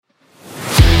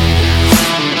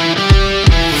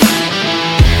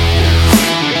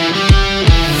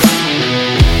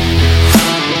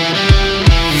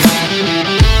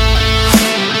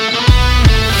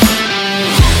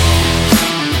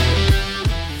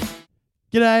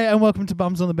G'day and welcome to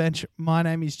Bums on the Bench. My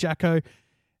name is Jacko,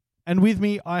 and with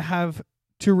me I have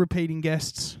two repeating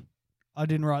guests. I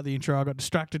didn't write the intro. I got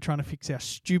distracted trying to fix our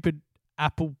stupid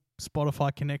Apple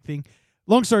Spotify Connect thing.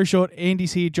 Long story short,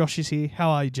 Andy's here, Josh is here. How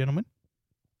are you, gentlemen?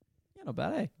 Yeah, not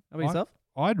bad, eh? How about yourself?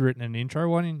 I'd written an intro.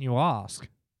 Why didn't you ask?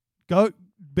 Go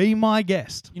be my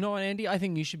guest. You know what, Andy? I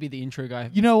think you should be the intro guy.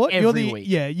 You know what? Every week.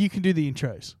 Yeah, you can do the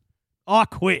intros. I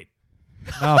quit.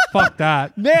 No, fuck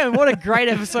that. Man, what a great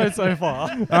episode so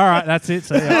far. All right, that's it.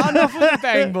 So Enough of the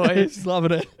bang, boys.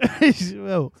 Loving it.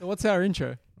 Well, So what's our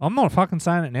intro? I'm not fucking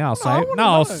saying it now. I wanna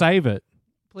I'll know. save it.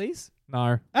 Please?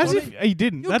 No. as Well, if he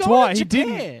didn't. you're That's going why to he Japan.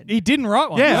 didn't. He didn't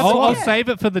write one. Yeah, That's I'll why. save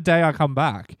it for the day I come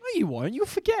back. No, you won't. You'll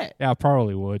forget. Yeah, I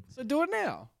probably would. So do it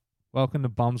now. Welcome to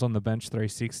Bums on the Bench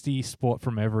 360, sport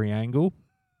from every angle.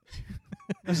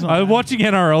 That's not I was bad. watching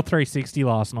NRL 360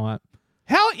 last night.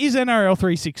 How is NRL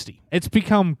 360? It's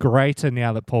become greater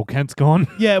now that Paul Kent's gone.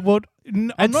 Yeah, well,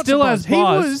 I'm And not still surprised. has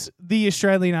buzz. He was the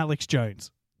Australian Alex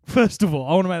Jones. First of all,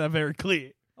 I want to make that very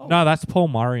clear. No, that's Paul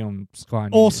Murray on Sky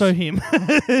News. Also him.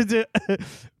 the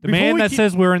man that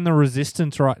says we're in the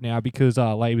resistance right now because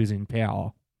Labor's in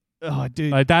power. Oh,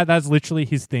 dude. Like that's literally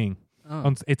his thing.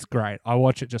 Oh. It's great. I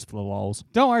watch it just for the lols.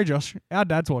 Don't worry, Josh. Our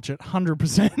dads watch it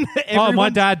 100%. Oh, my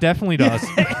dad definitely does.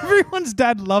 Everyone's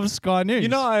dad loves Sky News. You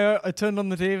know, I turned on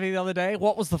the TV the other day.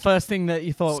 What was the first thing that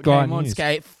you thought Sky came on? News.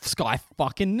 Sky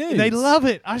fucking News. they love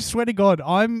it. I swear to God.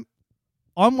 I'm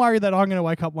worried that I'm going to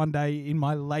wake up one day in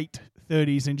my late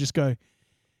 30s and just go,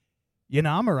 you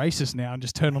know, I'm a racist now, and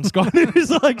just turn on Sky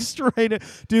News like straight,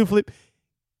 do a flip.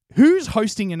 Who's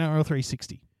hosting NRL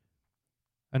 360?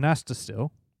 Anasta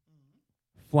still.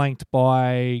 Flanked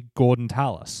by Gordon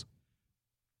Tallis.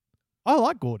 I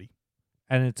like Gordy.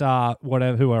 And it's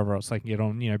whoever else they can get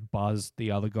on, Buzz,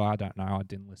 the other guy, I don't know, I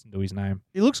didn't listen to his name.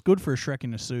 He looks good for a Shrek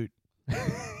in a suit.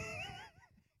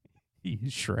 He's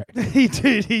Shrek. He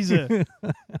did. He's a.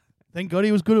 Thank God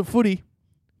he was good at footy.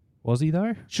 Was he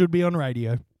though? Should be on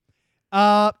radio.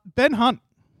 Ben Hunt.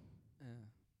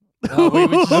 Oh, we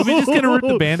were Are we just going to rip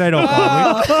the Band-Aid off,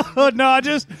 are we? No, I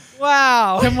just.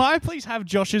 Wow. Can I please have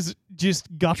Josh's just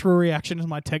guttural reaction as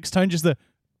my text tone? Just the.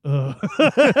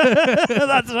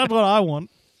 That's what I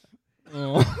want.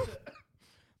 Oh.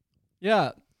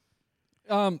 Yeah.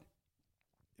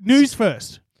 News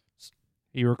first.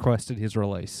 He requested his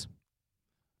release.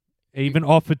 He even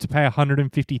offered to pay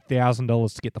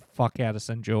 $150,000 to get the fuck out of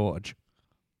St. George.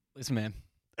 Listen, man.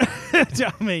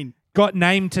 I mean, Got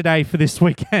named today for this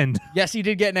weekend. Yes, he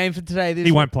did get named for today.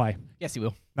 He won't play. Yes, he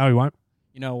will. No, he won't.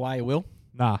 You know why he will?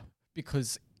 Nah.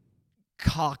 Because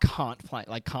Carr can't play.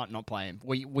 Like, can't not play him.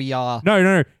 We are.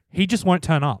 No. He just won't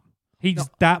turn up. He's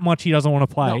that much he doesn't want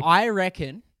to play. No, I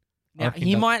reckon. Now, reckon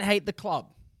he that- might hate the club.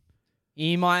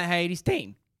 He might hate his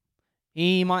team.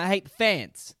 He might hate the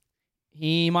fans.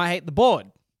 He might hate the board.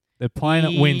 They're playing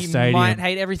at Wynn He Stadium. might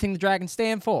hate everything the Dragons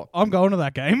stand for. I'm going to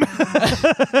that game.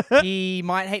 He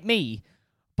might hate me.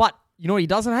 But you know what he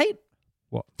doesn't hate?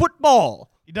 What?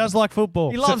 Football. He does like football.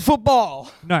 He loves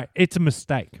football. No, it's a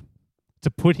mistake.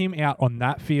 To put him out on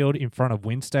that field in front of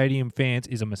Wynn Stadium fans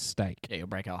is a mistake. Yeah, you'll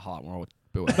break our heart. We're all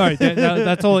booing. No,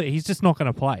 that's all. He's just not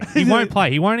going to play. He won't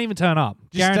play. He won't even turn up.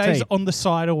 Just Guaranteed. stays on the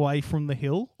side away from the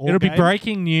hill. all It'll be game.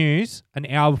 breaking news an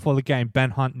hour before the game.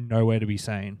 Ben Hunt nowhere to be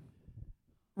seen.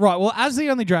 Right. Well, as the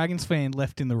only Dragons fan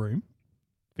left in the room,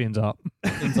 Fins up.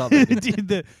 Fins up,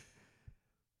 baby.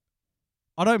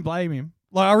 I don't blame him.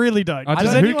 Like, I really don't. I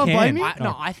Does don't- who anyone can? blame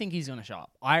him? I think he's going to show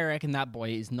up. I reckon that boy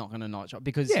is not going to not show up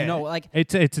because, Yeah. you know, like,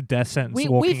 It's a death sentence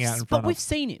walking out in but front we've of.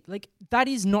 seen it. Like, that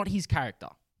is not his character.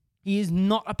 He is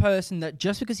not a person that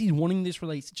just because he's wanting this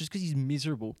release, just because he's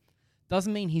miserable,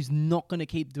 doesn't mean he's not going to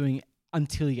keep doing it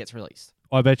until he gets released.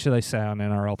 I bet you they say on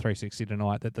NRL 360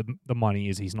 tonight that the money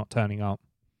is he's not turning up.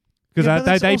 Because Yeah, but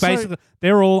they that's also- basically,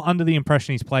 they're all under the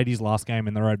impression he's played his last game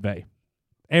in the Red V.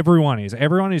 Everyone is.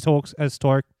 Everyone who talks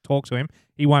to him,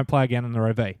 he won't play again in the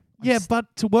Red V. Yeah,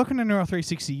 but to work on NRL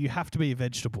 360, you have to be a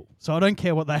vegetable. So I don't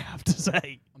care what they have to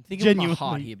say. I'm thinking of my Genuinely.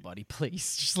 heart here, buddy.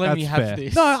 Please, just let me That's have fair.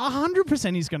 this. No,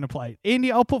 100% he's going to play. Andy,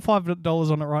 I'll put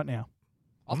 $5 on it right now.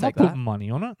 I'll I'm take not that. putting money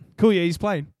on it. Cool, yeah, he's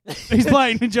playing. He's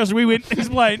playing. Josh, we win. He's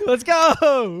playing. Let's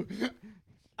go.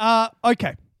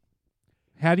 Okay.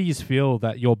 How do you feel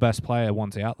that your best player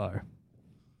wants out, though?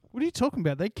 What are you talking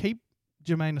about? They keep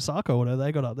Jermaine Osako or whatever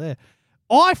they got up there.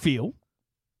 I feel...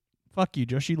 Fuck you,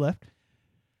 Josh, you left.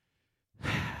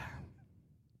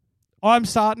 I'm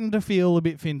starting to feel a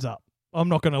bit fins up. I'm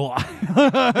not going to lie.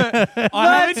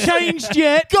 I haven't changed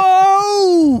yet.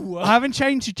 Go! I haven't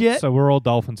changed yet. So we're all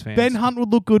Dolphins fans. Ben Hunt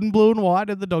would look good in blue and white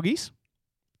at the Doggies.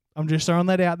 I'm just throwing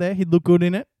that out there. He'd look good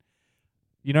in it.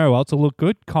 You know who else will look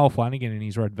good? Kyle Flanagan in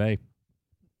his Red V.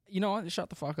 You know what? Shut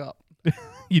the fuck up.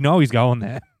 You know he's going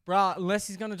there. Bruh, unless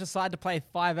he's going to decide to play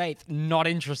 5'8", not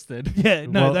interested. Yeah,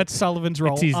 no, Well, that's Sullivan's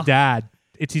role. It's his dad.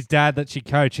 It's his dad that should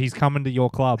coach. He's coming to your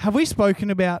club. Have we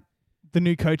spoken about the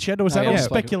new coach yet, or was No, that yeah, all we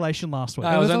spoke. speculation last week? No,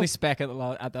 it was was only all- spec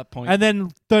at that point. And then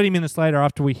 30 minutes later,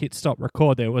 after we hit stop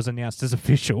record, there was announced as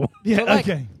official. Yeah, But, like,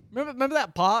 okay. Remember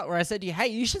that part where I said to you, hey,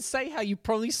 you should say how you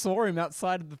probably saw him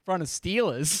outside of the front of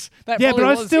Steelers? That Yeah, but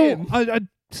probably I was still, him.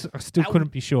 I still That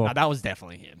couldn't be sure. No, that was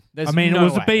definitely him. There's I mean, no it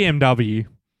was way. a BMW.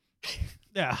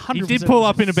 Yeah, 100%. He did pull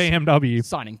up in a BMW.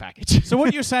 Signing package. So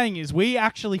what you're saying is we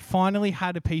actually finally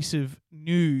had a piece of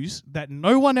news that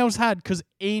no one else had because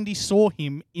Andy saw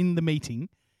him in the meeting.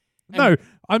 No,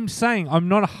 I'm saying I'm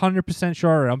not 100%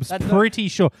 sure. I'm That's pretty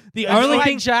sure. The That's only right,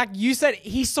 thing, Jack, you said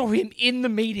he saw him in the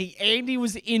meeting. Andy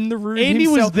was in the room. Andy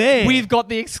was himself. there. We've got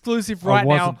the exclusive I right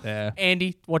now. wasn't there.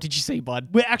 Andy, what did you see, bud?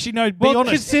 We're actually no. Be Well,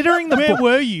 honest. considering the where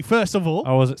were you first of all?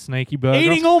 I was at Sneaky Burger.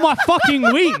 Eating all my fucking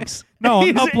wings. No, I'm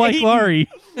He's not Blake eating- Laurie.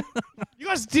 You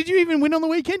guys, did you even win on the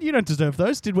weekend? You don't deserve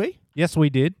those, did we? Yes, we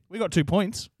did. We got 2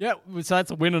 points. Yeah, so that's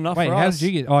a win enough Wait, for how us. did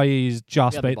you get? Oh, he's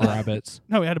just had to beat the buy. Rabbits.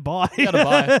 No, we had to buy. We got to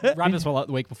buy. Rabbits were like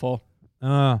the week before.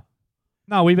 No,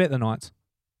 we beat the Knights.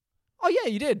 Oh, yeah,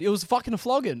 you did. It was fucking a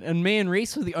flogging. And me and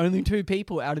Reese were the only two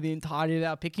people out of the entirety of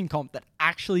our picking comp that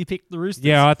actually picked the Roosters.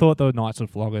 Yeah, I thought the Knights would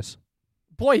flog us.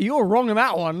 Boy, you were wrong on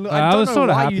that one. I I don't was know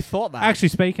sorta why happy. you thought that. Actually,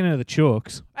 speaking of the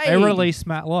Chooks, Hey. they released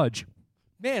Matt Lodge.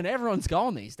 Man, everyone's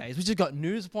going these days. We just got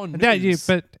news upon news. Yeah,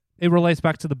 but it relates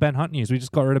back to the Ben Hunt news. We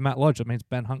just got rid of Matt Lodge. That means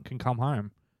Ben Hunt can come home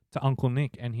to Uncle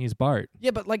Nick and his boat. Yeah,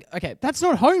 but like, okay. That's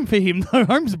not home for him, though.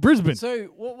 Home's Brisbane. So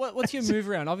what's your move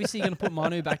around? Obviously, you're going to put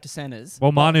Manu back to centres.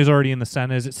 Well, Manu's already in the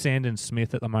centres. It's Sandon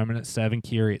Smith at the moment at 7,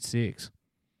 Kiri at 6.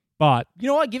 But You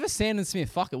know what? Give us Sandon Smith.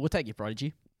 Fuck it. We'll take your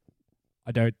Prodigy.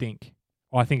 I don't think.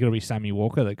 I think it'll be Sammy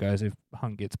Walker that goes if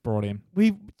Hunt gets brought in.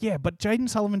 But Jaden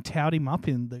Sullivan towed him up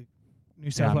in the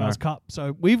New South I know. Wales Cup.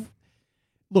 So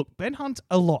look, Ben Hunt's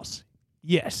a loss.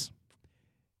 Yes.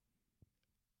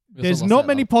 There's not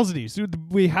many positives.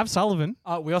 We have Sullivan.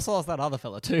 We also lost that other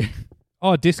fella too.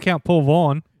 Oh, discount Paul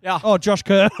Vaughan. Yeah. Oh, Josh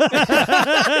Kerr.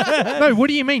 No, what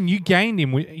do you mean? You gained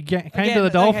him. You came to the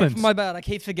Dolphins. Okay, my bad. I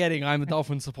keep forgetting I'm a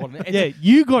Dolphins supporter. Yeah,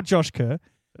 you got Josh Kerr.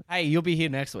 Hey, you'll be here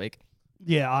next week.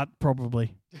 Yeah,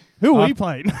 probably. Who are we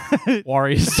playing?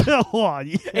 Warriors. Oh,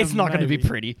 yeah, It's not going to be maybe.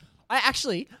 pretty.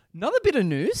 Another bit of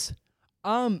news.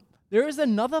 There is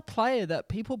another player that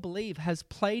people believe has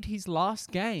played his last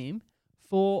game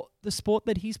for the sport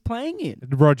that he's playing in.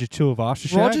 Roger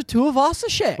Tuivasa-Sheck. Roger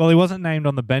Tuivasa-Sheck. Well, he wasn't named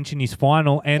on the bench in his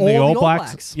final, and Or the the All All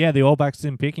Blacks. Blacks. Yeah, the All Blacks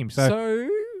didn't pick him, so So,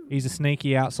 he's a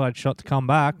sneaky outside shot to come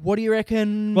back. what do you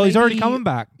reckon? Well, he's already maybe- coming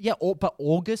back. Yeah, but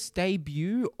August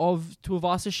debut of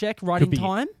Tuivasa-Sheck right Could in be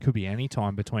time. Could be any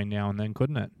time between now and then,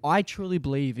 couldn't it? I truly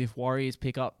believe if Warriors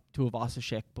pick up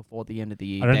Tuivasa-Sheck before the end of the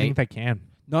year, I don't think they can.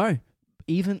 No,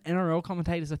 even NRL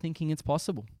commentators are thinking it's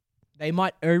possible. They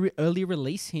might early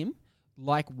release him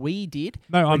like we did.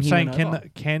 No, when I'm he saying went can over.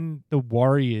 can the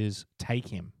Warriors take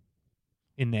him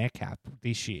in their cap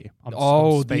this year? I'm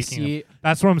This speaking of- year.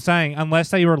 That's what I'm saying. Unless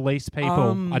they release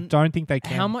people, I don't think they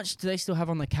can. How much do they still have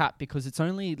on the cap? Because it's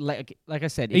only like I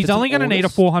said, if He's it's only in going to need a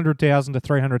August- $400,000 to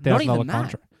 $300,000 Not even that.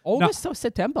 contract. August or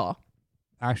September.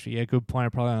 Actually, yeah, good point. I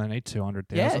probably only need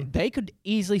 200,000. Yeah, they could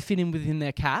easily fit in within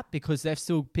their cap because they've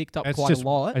still picked up It's quite just a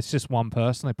lot. It's just one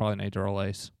person they probably need to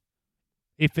release,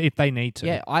 if they need to.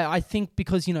 Yeah, I think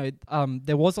because,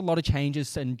 there was a lot of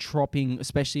changes and dropping,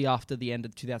 especially after the end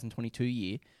of the 2022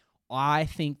 year. I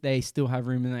think they still have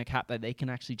room in their cap that they can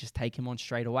actually just take him on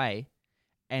straight away.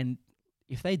 And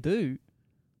if they do,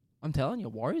 I'm telling you,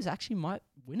 Warriors actually might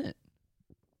win it.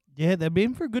 Yeah, they're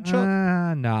in for a good shot.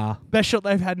 Nah. Best shot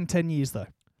they've had in 10 years, though.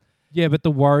 Yeah, but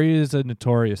the Warriors are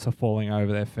notorious for falling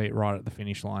over their feet right at the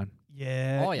finish line.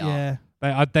 Yeah. Oh, yeah.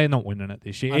 They're not winning it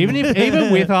this year. I Even know.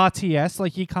 even with RTS,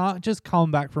 like you can't just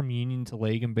come back from Union to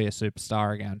League and be a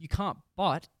superstar again. You can't,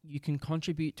 but you can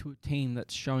contribute to a team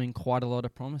that's showing quite a lot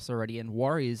of promise already. And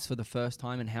Warriors, for the first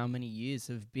time in how many years,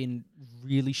 have been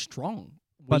really strong.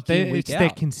 But week in, week it's their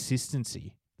out.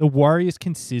 consistency. The Warriors'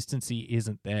 consistency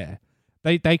isn't there.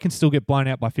 They can still get blown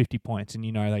out by 50 points, and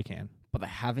you know they can. But they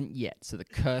haven't yet, so the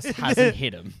curse hasn't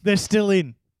hit them. They're still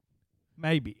in.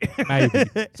 Maybe. Maybe.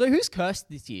 So who's cursed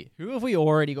this year? Who have we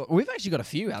already got? We've actually got a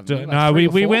few, haven't we? Like No, three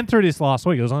we or four? went through this last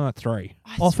week. It was only like 3.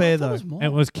 I Off swear air, I thought though. was more.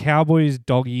 It was Cowboys,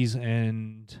 Doggies,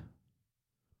 and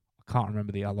I can't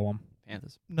remember the other one.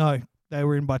 Panthers. No, they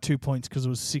were in by 2 points because it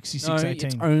was 66-18.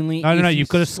 It's only No, if you've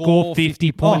got to score score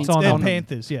 50 points on They're them.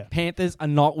 Panthers, yeah. Panthers are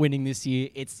not winning this year.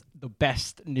 It's the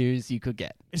best news you could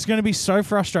get. It's going to be so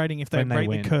frustrating if they When they break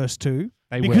win. the curse too.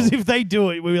 They Because will. if they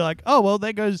do it, we'll be like, oh, well,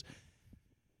 there goes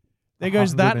There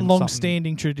goes that 100 and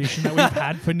long-standing tradition that we've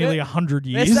had for nearly 100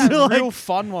 years. There's that Like, real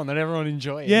fun one that everyone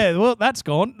enjoys. yeah, well, that's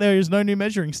gone. There is no new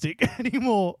measuring stick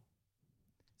anymore.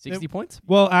 60 points?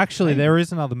 Well, actually, Hey. there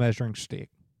is another measuring stick.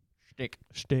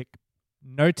 Stick.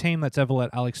 No team that's ever let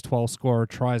Alex 12 score a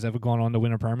try has ever gone on to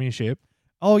win a premiership.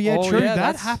 Oh, yeah, Oh, true. yeah, that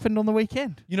that's- happened on the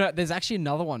weekend. You know, there's actually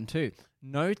another one too.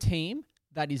 No team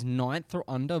that is 9th or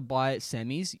under by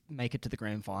semis make it to the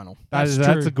grand final. That's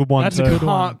That's true. a good one That's a too. good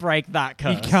one. Can't break that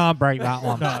curse. You can't break that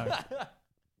one. No.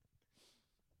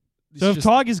 It's So if just-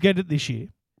 Tigers get it this year.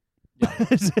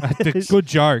 Good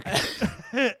joke.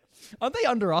 aren't they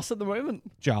under us at the moment?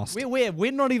 Just.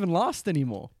 We're not even last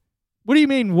anymore. What do you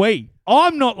mean we?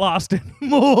 I'm not last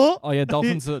anymore. Oh yeah,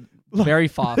 Dolphins are very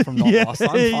far from not last.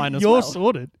 I'm fine as you're well.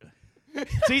 sorted.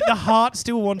 See, the heart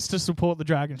still wants to support the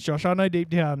Dragons, Josh. I know deep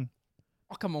down.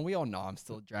 Oh come on, we all know I'm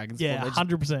still a Dragons. Yeah, supporter.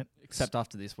 They just- 100%. Except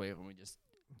after this week when we just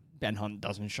Ben Hunt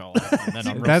doesn't show up, and then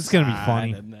I'm real That's gonna be sad,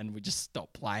 funny. and then we just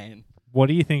stop playing. What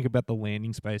do you think about the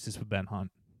landing spaces for Ben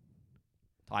Hunt?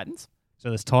 Titans. So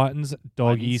there's Titans,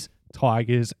 Doggies,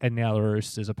 Tigers, and now the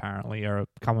Roosters apparently are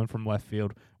coming from left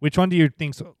field. Which one do you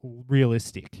think's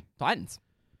realistic? Titans.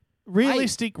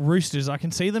 Realistic Roosters, I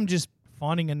can see them just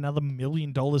finding another $1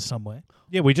 million somewhere.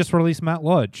 Yeah, we just released Matt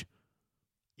Lodge.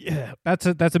 Yeah. That's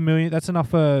 $1 million. That's enough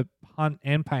for Hunt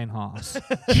and Payne Haas.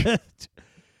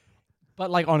 But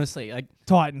like honestly, like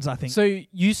Titans, I think. so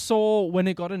you saw when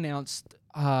it got announced,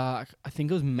 I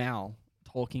think it was Mal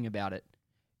talking about it.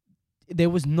 There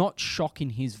was not shock in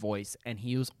his voice, and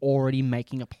he was already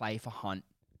making a play for Hunt.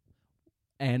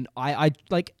 And I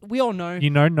like we all know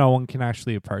You know no one can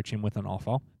actually approach him with an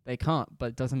offer. they can't, but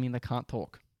it doesn't mean they can't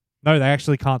talk. No, they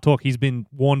actually can't talk. He's been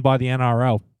warned by the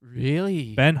NRL.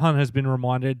 Really? Ben Hunt has been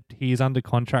reminded he is under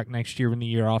contract next year and the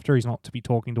year after. He's not to be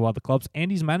talking to other clubs. And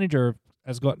his manager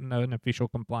has gotten an official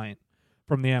complaint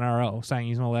from the NRL saying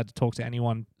he's not allowed to talk to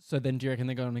anyone. So then do you reckon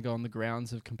they're going to go on the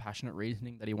grounds of compassionate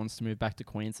reasoning that he wants to move back to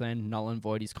Queensland, null and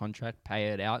void his contract, pay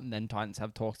it out, and then Titans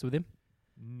have talks with him?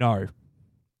 No.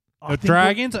 I The think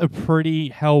Dragons are pretty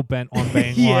hell-bent on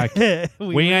being like,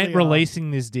 we ain't really are.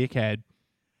 releasing this dickhead.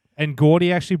 And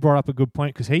Gordy actually brought up a good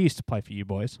point because he used to play for you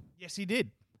boys. Yes, he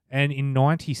did. And in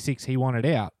 96, he wanted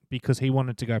out because he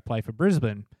wanted to go play for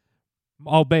Brisbane.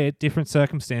 Albeit different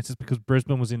circumstances because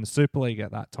Brisbane was in the Super League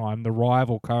at that time, the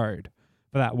rival code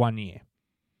for that 1 year.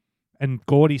 And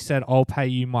Gordy said, I'll pay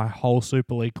you my whole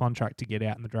Super League contract to get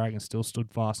out. And the Dragons still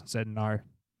stood fast and said no.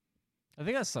 I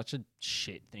think that's such a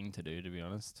shit thing to do, to be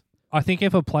honest. I think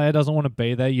if a player doesn't want to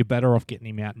be there, you're better off getting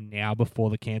him out now before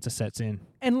the cancer sets in.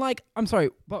 And like, I'm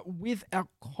sorry, but with our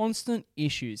constant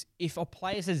issues, if a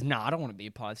player says, "Nah, I don't want to be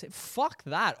a part of it," fuck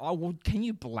that. Can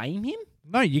you blame him?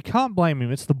 No, you can't blame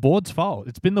him. It's the board's fault.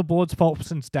 It's been the board's fault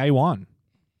since day one.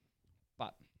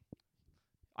 But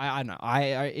I know.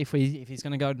 If he's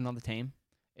going to go to another team,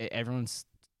 everyone's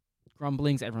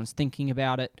grumblings, everyone's thinking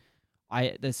about it.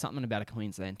 There's something about a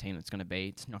Queensland team that's going to be.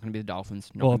 It's not going to be the Dolphins.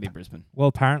 Not Well, going to be Brisbane. Well,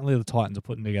 apparently the Titans are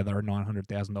putting together a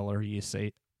 $900,000 a year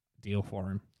seat deal for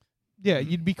him. Yeah,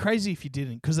 you'd be crazy if you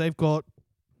didn't because they've got,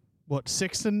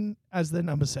 Sexton as their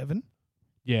number 7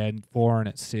 Yeah, and Foreign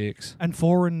at 6. and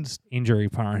Foreign's Injury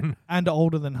prone. and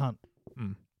older than Hunt.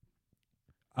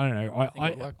 I don't know. think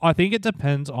it'll work. I think it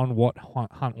depends on what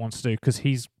Hunt wants to do because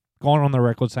he's gone on the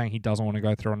record saying he doesn't want to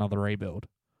go through another rebuild.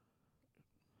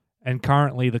 And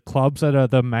currently the clubs that are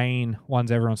the main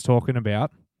ones everyone's talking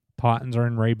about, Titans are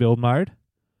in rebuild mode.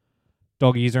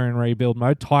 Doggies are in rebuild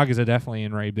mode. Tigers are definitely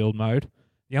in rebuild mode.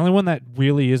 The only one that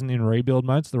really isn't in rebuild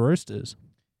mode is the Roosters.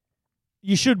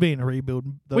 You should be in a rebuild.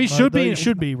 We should be You in-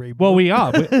 should be rebuild. Well, we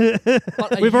are. But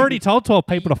are We've you- already told 12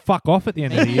 people to fuck off at the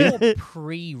end of the Maybe year. you're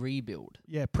pre-rebuild.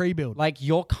 Yeah, pre-build. Like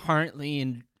you're currently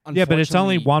in. Yeah, but it's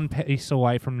only unfortunately- one piece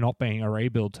away from not being a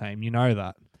rebuild team. You know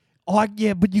that.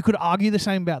 Yeah, but you could argue the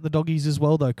same about the Doggies as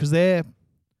well, though, because they're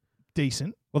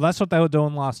decent. Well, that's what they were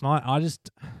doing last night.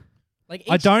 Like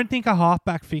I don't think a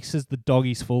halfback fixes the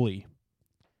Doggies fully.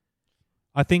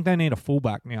 I think they need a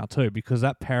fullback now too because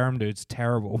that Parham dude's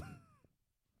terrible.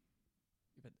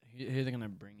 But who they're going to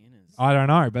bring in is. I don't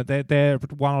know, but they're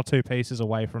one or two pieces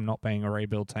away from not being a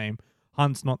rebuild team.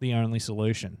 Hunt's not the only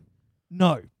solution.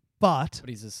 No, but But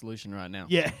he's a solution right now.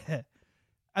 yeah,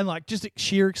 and like just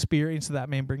sheer experience that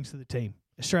man brings to the team.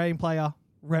 Australian player,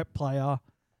 rep player.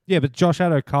 Yeah, but Josh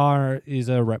Adokar is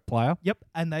a rep player. Yep,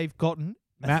 and they've gotten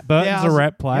Matt Burton's a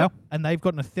rep player. Yep, and they've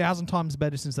gotten 1,000 times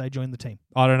better since they joined the team.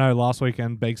 I don't know. Last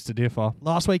weekend begs to differ.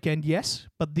 Last weekend, yes,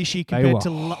 but this year They were compared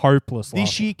to hopeless. this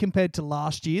last year compared to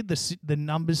last year, the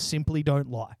numbers simply don't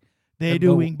lie. They're And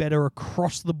well- doing better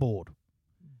across the board.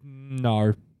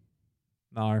 No.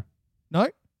 No,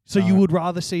 So you No. would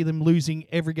rather see them losing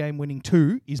every game, winning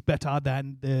 2 is better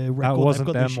than the record That wasn't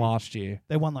they've got them this year. last year.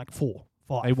 They won like 4,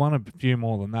 5. They won a few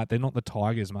more than that. They're not the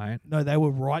Tigers, mate. No, they were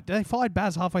right. They fired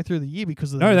Baz halfway through the year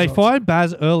because of the No, they results. fired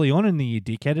Baz early on in the year,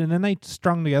 dickhead, and then they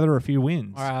strung together a few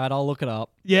wins. All right, I'll look it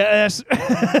up. Yes.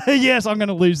 Yes, I'm going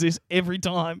to lose this every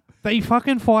time. They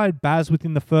fucking fired Baz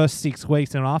within the first 6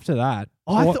 weeks, and after that,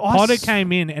 Potter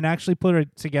came in and actually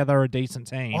put together a decent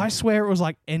team. I swear it was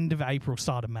like end of April,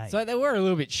 start of May. So they were a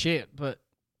little bit shit, but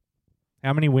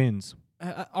How many wins?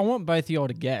 I want both of y'all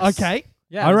to guess. Okay.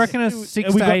 Yeah, I reckon it's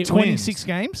 6 we to got 8 26 wins.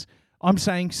 games. I'm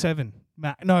saying 7.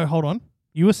 No, hold on.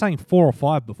 You were saying 4 or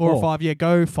 5 before. 4 or 5. Yeah,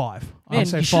 go 5. Man, I'll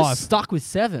say you should have 5. stuck with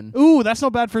 7. Ooh, that's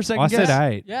not bad for a second I guess.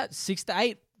 said 8. Yeah, 6 to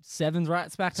 8. 7's right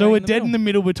smack. So right we're in the dead middle. in the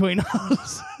middle between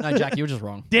us. No, Jack, you were just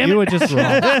wrong. Damn You it. were just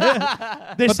wrong.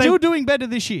 They're But still doing better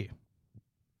this year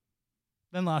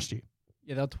than last year.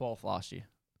 Yeah, they were 12th last year.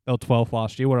 They were 12th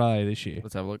last year. What are they this year?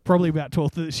 Let's have a look. Probably about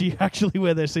 12th this year, actually,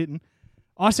 where they're sitting.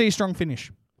 I see a strong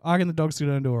finish. I reckon the Dogs are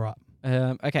going to do all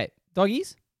right. Okay,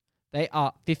 Doggies, they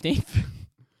are 15th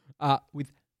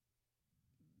with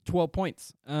 12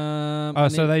 points.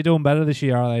 So they doing better this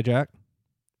year, are they, Jack?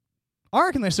 I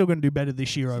reckon they're still going to do better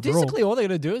this year overall. Statistically, all they're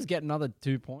going to do is get another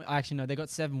 2 points. Actually, no, they got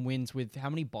 7 wins with how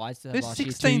many buys did they They're have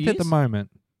last year? 16th at the moment.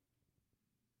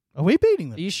 Are we beating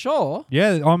Are them? you sure?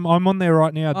 Yeah, I'm on there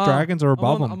right now. Dragons are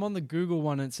above them. I'm on the Google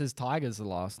one and it says Tigers are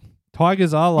last.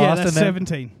 Tigers are last. Yeah, that's and then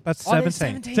 17. That's Oh, they're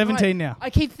 17. 17 right. now. I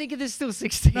keep thinking they're still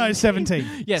 16. No, it's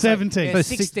 17. Yeah, 17. So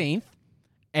So 16th.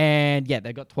 And yeah,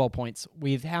 they got 12 points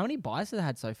with how many buys have they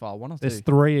had so far? 1 or 2? There's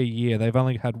 3 a year. They've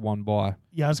only had 1 bye.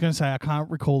 Yeah, I was going to say, I can't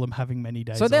recall them having many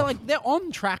days So they're off. they're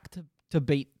on track to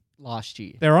beat last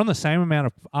year. They're on the same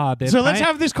amount of. So let's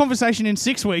have this conversation in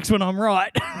 6 weeks when I'm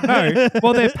right. No.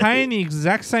 Well, they're paying the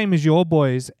exact same as your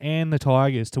boys and the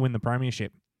Tigers to win the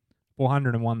premiership.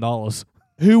 $401.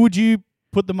 Who would you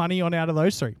put the money on out of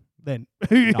those 3 then?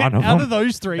 Who None of out them. of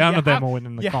those 3? None you of them have- are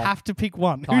winning the You comp. have to pick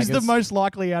one. Who's the Tigers. most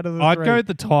likely out of the I'd 3? go with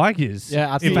the Tigers. Yeah,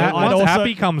 If absolutely. I'd once also-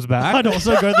 Happy comes back. I'd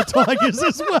also go the Tigers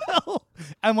as well.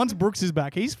 And once Brooks is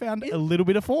back, he's found a little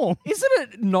bit of form. Isn't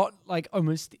it not like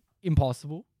almost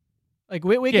impossible? Like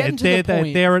we're yeah, getting to the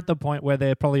point they're at the point where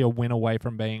they're probably a win away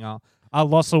from being a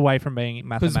loss away from being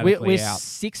because mathematically we're out.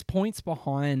 6 points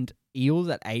behind Eels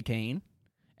at 18.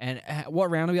 And what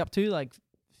round are we up to? Like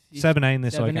 17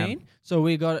 this 17. weekend. So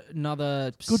we got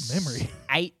another Good memory.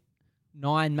 8,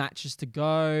 9 matches to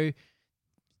go.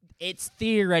 It's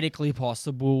theoretically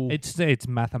possible. It's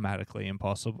mathematically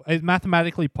impossible. It's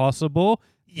mathematically possible.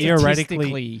 Theoretically,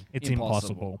 Statistically it's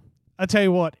impossible. impossible. I tell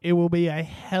you what, it will be a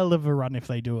hell of a run if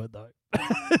they do it, though.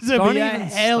 It'll Don't be a even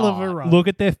hell of a start. run. Look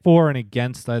at their for and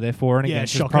against, though. Their for and Yeah,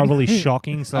 against is shocking. probably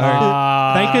shocking. So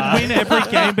they could win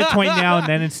every game between now and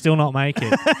then and still not make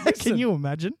it. Can you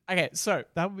imagine? Okay, so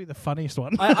That would be the funniest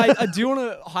one. I do want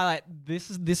to highlight this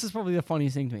is probably the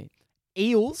funniest thing to me.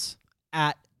 Eels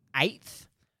at 8th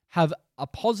have a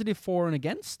positive for and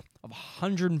against of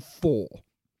 104.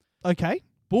 Okay.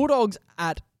 Bulldogs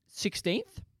at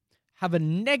 16th have a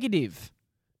negative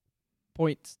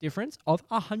points difference of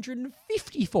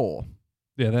 154.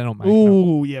 Yeah, they're not making it.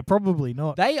 Ooh, yeah, probably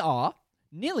not. They are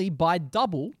nearly by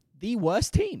double the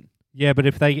worst team. Yeah, but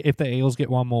if the Eels get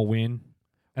one more win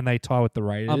and they tie with the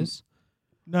Raiders,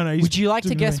 No, Would you like to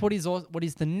doing guess me. what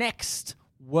is the next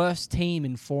worst team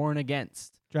in for and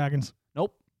against? Dragons.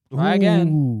 Nope. Try again.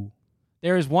 Ooh.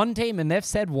 There is one team, and they've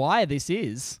said why this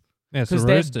is. yeah, it's the Because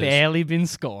they've Roosters. barely been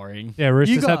scoring. Yeah,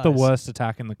 Roosters have the guys. worst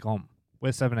attack in the comp. We're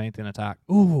 17th in attack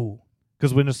Ooh.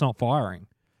 because we're just not firing.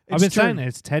 I've It's been true. saying it.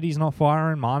 It's Teddy's not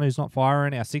firing, Manu's not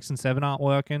firing, our 6 and 7 aren't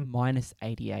working. Minus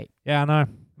 88. Yeah, I know.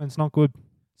 It's not good.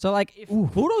 So, like, if Ooh.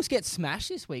 Bulldogs get smashed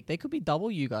this week, they could be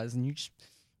double you guys, and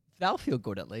they'll feel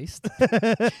good at least.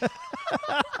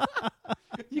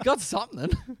 You got something.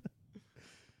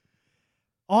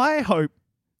 I hope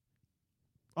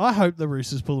the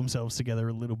Roosters pull themselves together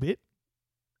a little bit.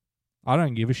 I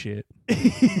don't give a shit.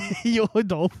 You're a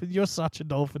dolphin. You're such a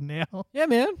dolphin now. Yeah,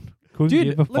 man. Couldn't Dude,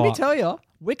 give a fuck. let me tell you,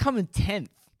 we're coming 10th.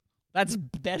 That's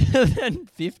better than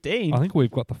 15. I think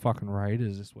we've got the fucking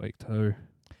Raiders this week too.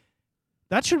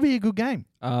 That should be a good game.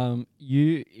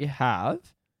 You have...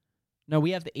 No,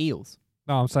 we have the Eels.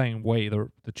 No, I'm saying we, the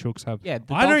Chooks have. Yeah,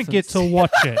 the I don't get to Dolphins.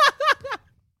 watch it.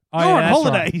 Oh, You're yeah, on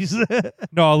that's right. holidays.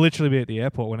 No, I'll literally be at the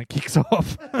airport when it kicks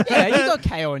off. Yeah, you got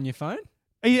KO on your phone.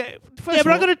 yeah, first Yeah, of but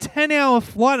I all, got a 10-hour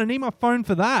flight. I need my phone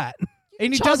for that.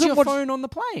 and he Charge doesn't your watch. phone on the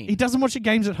plane. He doesn't watch the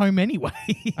games at home anyway.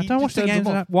 I don't watch the games.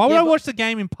 Off. Why would Yeah, I but- watch the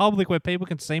game in public where people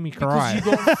can see me because cry? you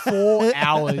got 4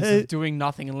 hours of doing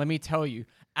nothing. And let me tell you,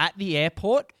 at the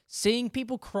airport, seeing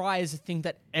people cry is a thing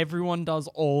that everyone does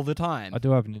all the time. I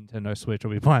do have a Nintendo Switch.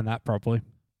 I'll be playing that probably.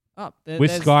 Oh,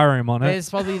 With Skyrim on it. There's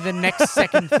probably the next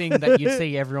second thing that you'd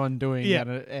see everyone doing at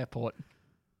an airport.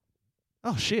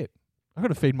 Oh, shit. I got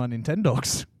to feed my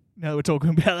Nintendogs. Now that we're talking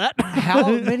about that. How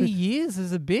many years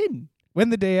has it been? When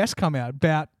the DS come out,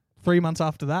 about 3 months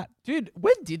after that. Dude,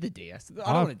 when did the DS?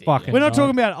 I don't want to fucking We're not know.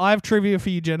 talking about I have trivia for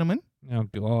you, gentlemen. Oh,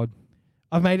 God.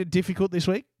 I've made it difficult this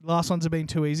week. Last ones have been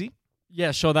too easy.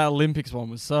 Yeah, sure, that Olympics one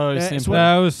was so Yeah, simple.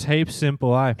 That was heaps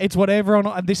simple, eh? It's what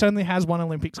everyone... This only has one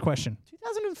Olympics question.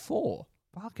 2004.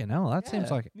 Fucking hell, that seems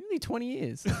like... Nearly 20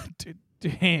 years.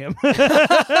 Damn.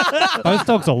 Those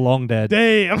dogs are long dead.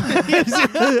 Damn.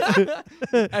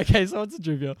 Okay, so what's the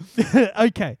trivia?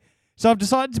 Okay. So I've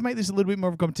decided to make this a little bit more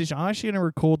of a competition. I'm actually going to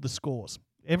record the scores.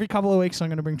 Every couple of weeks, I'm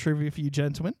going to bring trivia for you,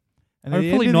 gentlemen. And at the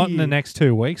Hopefully end of not in the next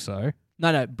 2 weeks, though.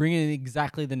 No, bring in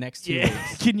exactly the next 2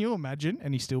 weeks. Can you imagine?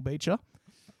 And he still beat you.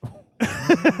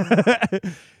 That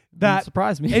That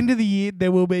surprised me. end of the year,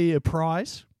 there will be a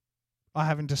prize. I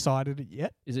haven't decided it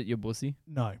yet. Is it your bussy?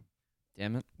 No.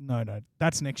 Damn it. No.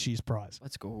 That's next year's prize.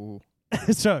 Let's go.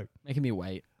 So Making me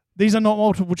wait. these are not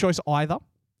multiple choice either.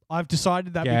 I've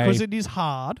decided that Yay. because it is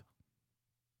hard.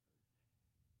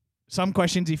 Some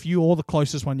questions, if you are the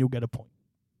closest one, you'll get a point.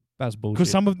 That's bullshit. Because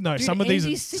some of Dude, these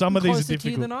Andy's are closer to you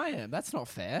difficult. than I am. That's not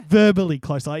fair. Verbally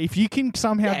close. Like if you can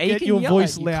somehow Yeah, you get can your yell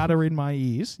voice at you. louder in my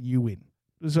ears, you win.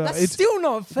 So That's it's still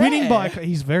not fair. winning by.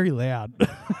 He's very loud.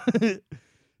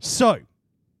 So, and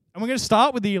we're going to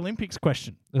start with the Olympics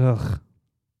question. Ugh.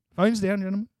 Phones down,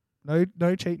 gentlemen. No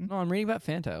cheating. No, I'm reading about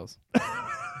fantails.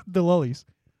 The lollies.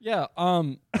 Yeah.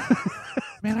 Man,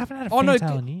 I haven't had a Oh, no,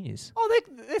 fantail in years. Oh,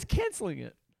 they're cancelling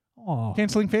it. Oh.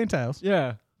 Cancelling fantails.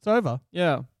 Yeah. It's over.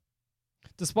 Yeah.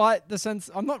 Despite the sense,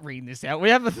 I'm not reading this out. We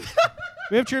have a.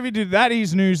 We have trivia to do. That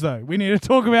is news, though. We need to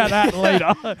talk about that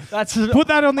later. That's Put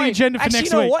that on the agenda for actually,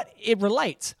 next you know week. what? It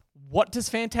relates. What does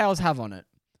fantails have on it?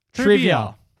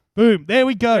 Trivia. Boom. There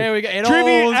we go. There we go. It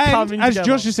Trivia, all's and coming as together.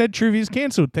 Josh has said, trivia is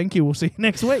cancelled. Thank you. We'll see you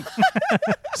next week.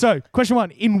 So, question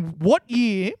 1. In what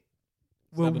year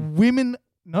were 7. women...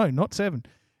 No, not 7.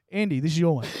 Andy, this is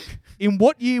your one. In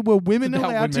what year were women About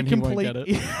allowed women, to he won't complete...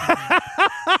 get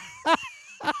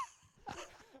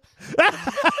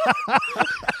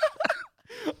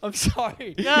I'm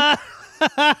sorry.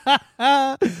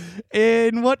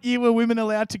 In what year were women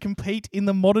allowed to compete in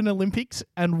the modern Olympics,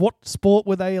 and what sport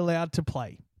were they allowed to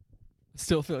play?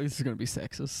 Still feel like this is going to be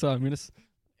sexist, so I'm going to...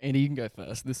 Andy, you can go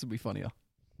first. This will be funnier.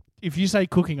 If you say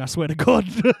cooking, I swear to God.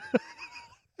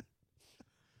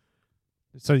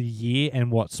 So year and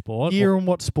what sport? Year and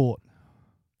what sport?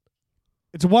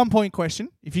 It's a 1-point question.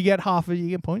 If you get half, you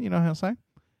get a point. You know how I say?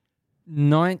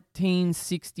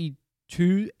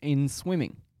 1962 in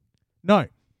swimming. No.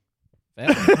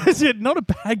 Fair. Not a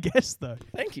bad guess, though.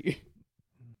 Thank you.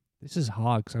 This is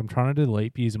hard because I'm trying to do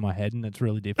leap years in my head and it's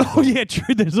really difficult. Oh, yeah,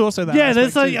 true. There's also that. Yeah, there's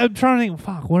aspect like, too. I'm trying to think,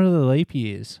 fuck, what are the leap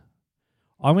years?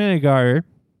 I'm going to go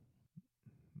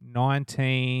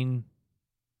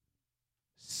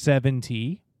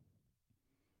 1970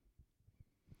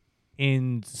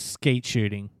 in skeet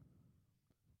shooting.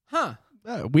 Huh.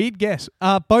 Weird guess.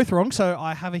 Both wrong, so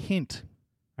I have a hint.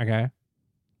 Okay.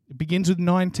 It begins with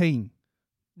 19.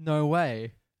 No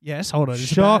way. Yes, hold on.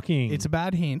 Shocking. It's a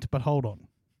bad hint, but hold on.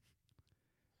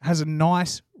 It has a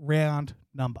nice round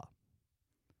number.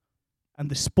 And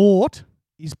the sport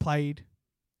is played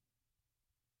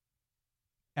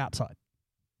outside.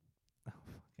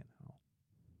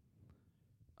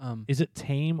 Is it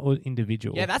team or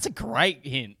individual? Yeah, that's a great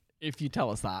hint if you tell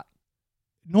us that.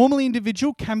 Normally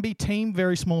individual, can be team,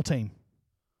 very small team.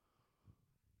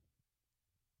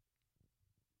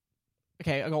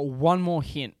 Okay, I got one more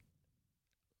hint.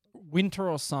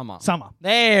 Winter or summer? Summer.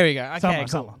 There we go. Okay, Summer, cool.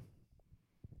 summer.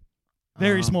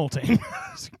 Very small team. Very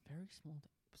small.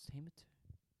 Team of 2.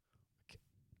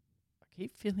 I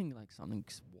keep feeling like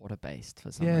something's water-based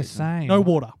for some Yeah, reason. same. No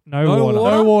water. No water.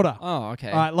 No water. Oh,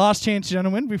 okay. All right, last chance,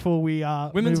 gentlemen, before we...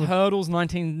 Women's move on. hurdles,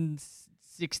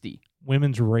 1960.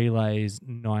 Women's relays,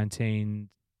 1950s.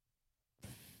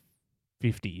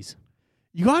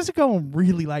 You guys are going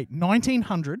really late.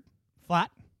 1900,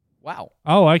 flat, Wow.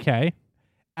 Oh, okay.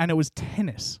 and it was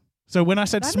tennis. So when I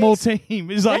said That small makes- team,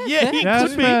 it's like, Yeah, yeah, it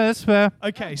That's could be. fair. That's fair.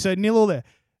 Okay, so nil all there.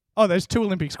 Oh, there's 2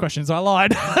 Olympics questions. I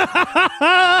lied.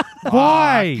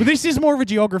 Why? But this is more of a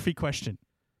geography question.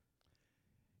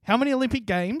 How many Olympic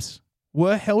Games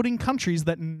were held in countries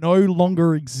that no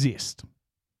longer exist?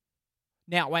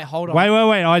 Now, wait, hold on. Wait.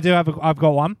 I've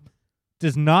got one.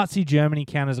 Does Nazi Germany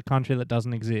count as a country that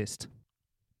doesn't exist?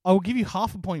 I will give you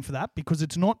half a point for that because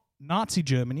it's not Nazi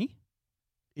Germany.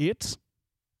 It's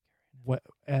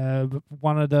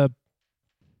one of the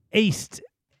East.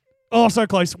 Oh, so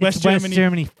close. West Germany. West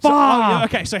Germany. So, Fuck!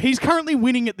 okay, so he's currently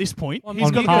winning at this point. Well, He's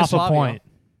On got half a Yugoslavia. point.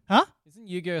 Isn't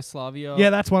Yugoslavia? Yeah,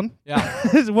 that's one.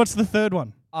 Yeah. What's the third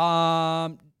one?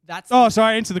 That's Oh,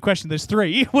 sorry, answer the question. There's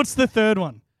 3. What's the third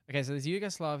one? okay. So there's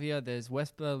Yugoslavia, there's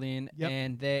West Berlin, Yep.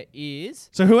 and there is.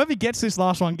 So whoever gets this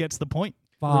last one gets the point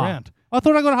for the Fuck. round. I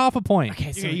thought I got half a point.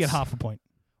 Okay, so You get it's- half a point.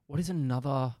 What is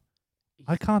another?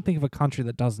 I can't think of a country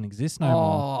that doesn't exist no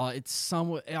more. Oh, it's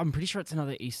somewhere. I'm pretty sure it's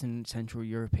another Eastern Central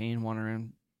European one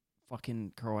around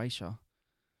fucking Croatia.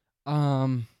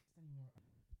 Can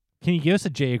you give us a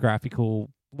geographical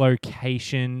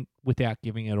location without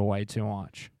giving it away too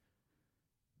much?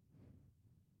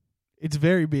 It's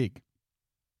very big.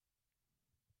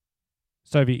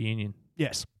 Soviet Union.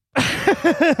 Yes.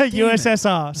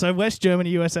 USSR. So West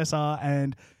Germany, USSR,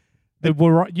 and You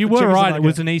were right. It Czechoslovakia.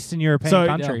 was an Eastern European So,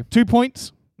 country. 2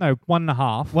 points, No,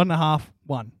 1.5. 1.5,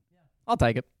 1. I'll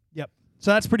take it. So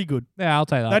that's pretty good. Yeah, I'll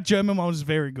take that. That German one was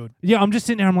very good. Yeah, I'm just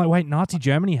sitting there. I'm like, wait, Nazi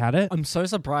Germany had it. I'm so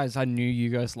surprised I knew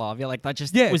Yugoslavia. Like that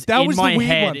just Yeah, was that in was the my weird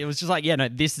head. one. It was just like, yeah, no,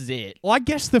 this is it. Well, I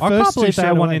guess the I first can't two believe they straight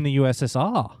had one away. in the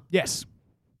USSR. Yes.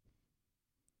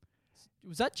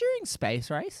 Was that during Space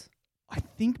Race? I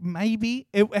think maybe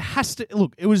it has to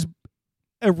look. It was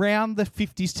around the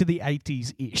 50s to the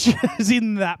 80s ish, as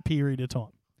in that period of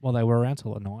time. Well, they were around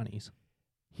till the 90s.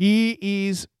 Here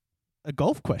is a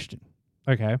golf question.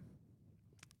 Okay.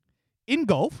 In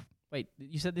golf, Wait,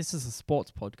 you said this is a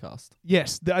sports podcast.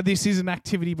 yes, this is an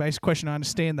activity-based question. I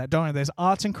understand that, don't I? There's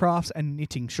arts and crafts and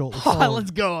knitting shortly. Oh, following.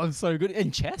 let's go. I'm so good.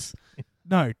 And chess?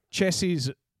 No, chess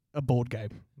is a board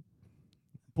game.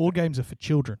 Board games are for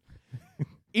children.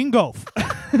 In golf,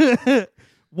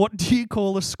 what do you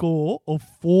call a score of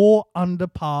 4 under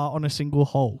par on a single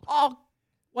hole? Oh,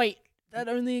 wait. That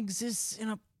only exists in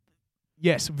a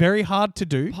Yes, very hard to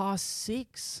do. par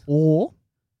 6. Or,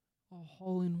 A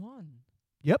hole in one.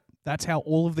 yep, that's how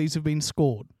all of these have been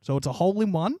scored. So it's a hole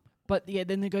in one. But yeah,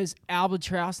 then there goes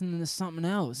albatross and then there's something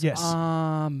else. Yes.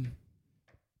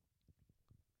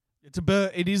 It's a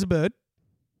bird. It is a bird.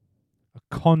 A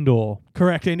condor.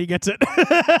 Correct, and he gets it.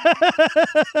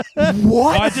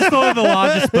 What? I just thought of the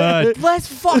largest bird. Let's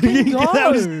fucking go.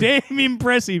 That was damn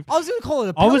impressive. I was going to call it a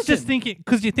I pelican. was just thinking,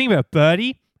 because you think about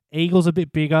birdie, eagle's a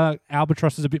bit bigger,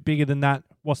 albatross is a bit bigger than that.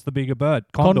 What's the bigger bird?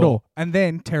 Condor. And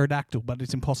then pterodactyl, but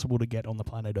it's impossible to get on the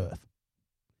planet Earth.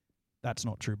 That's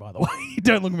not true, by the way.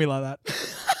 Don't look at me like that.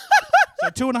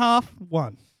 So 2.5,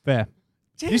 1. Fair.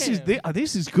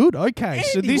 This is good. Okay, Andy,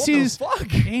 so this what the is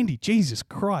fuck? Andy. Jesus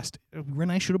Christ,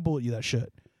 Renee should have bought you that shirt.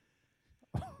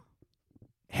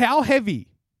 How heavy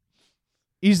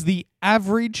is the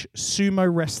average sumo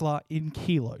wrestler in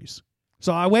kilos?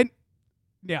 So I went.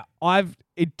 Now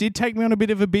it did take me on a bit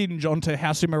of a binge onto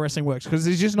how sumo wrestling works because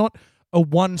there's just not a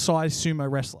one size sumo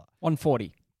wrestler.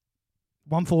 140.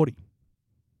 140.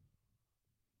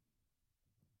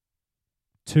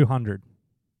 200.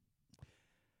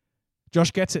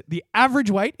 Josh gets it. The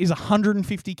average weight is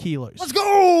 150 kilos. Let's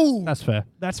go. That's fair.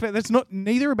 That's fair. That's not.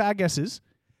 Neither are bad guesses.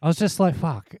 I was just like,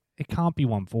 fuck, it can't be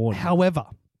 140. However,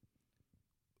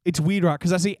 it's weird, right?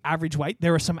 Because that's the average weight.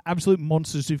 There are some absolute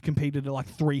monsters who've competed at like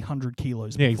 300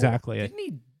 kilos. Yeah, before. exactly.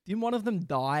 Didn't one of them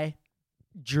die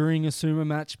during a sumo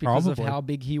match because Probably. of how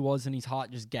big he was and his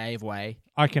heart just gave way?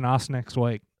 I can ask next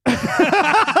week.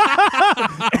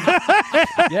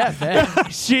 Yeah, fair.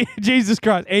 Jesus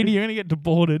Christ. Andy, you're going to get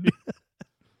deported.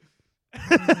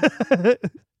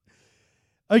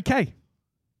 Okay.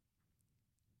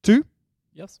 2,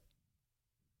 Yes.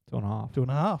 2.5.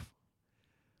 2.5.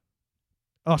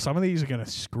 Oh, some of these are going to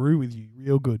screw with you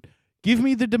real good. Give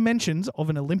me the dimensions of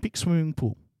an Olympic swimming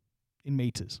pool in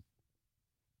meters.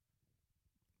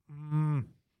 Do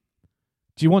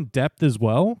you want depth as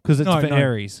well? Because it's No, for no.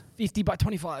 Aries. 50 by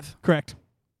 25. Correct.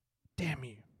 Damn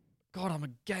you. God, I'm a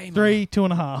gamer. 3,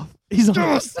 2.5. He's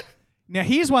on it. Now,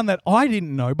 here's one that I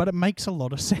didn't know, but it makes a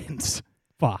lot of sense.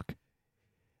 Fuck.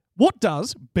 What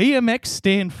does BMX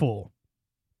stand for?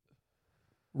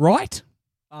 Right?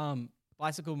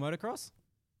 Bicycle motocross?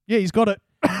 Yeah, he's got it.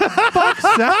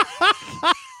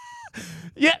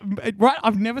 Yeah, right.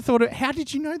 I've never thought of it. How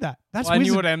did you know that? That's I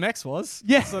knew wizard. what MX was.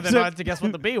 Yeah, So then so- I had to guess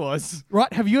what the B was.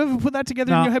 Right. Have you ever put that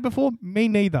together in No. your head before? Me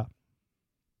neither.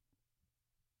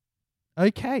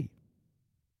 Okay.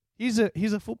 Here's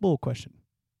a football question.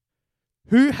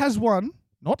 Who has won,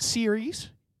 not series,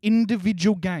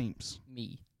 individual games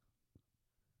Me.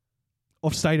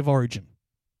 of State of Origin?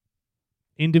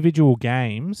 individual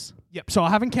games. Yep. So I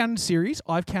haven't counted series.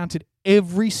 I've counted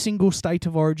every single state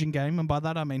of origin game, and by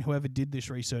that I mean whoever did this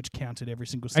research counted every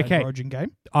single state of origin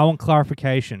game. I want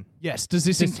clarification. Yes. Does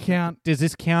this count? Does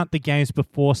this count the games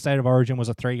before State of Origin was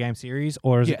a 3-game series,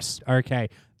 or is Yes. it okay?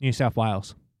 New South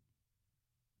Wales.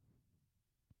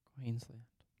 Queensland.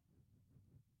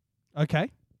 Okay.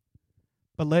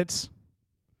 But let's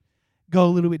go a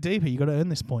little bit deeper. You got to earn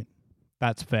this point.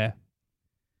 That's fair.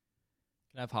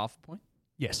 Can I have half a point?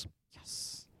 Yes.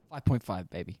 Yes. 5.5,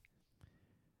 baby.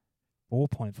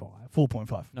 4.5.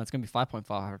 4.5. No, it's going to be 5.5.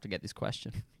 I have to get this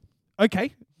question.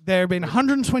 Okay. There have been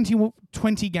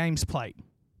 120 games played.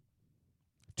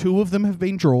 2 of them have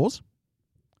been draws.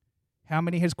 How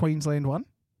many has Queensland won?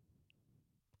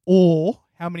 Or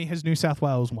how many has New South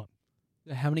Wales won?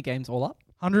 How many games all up?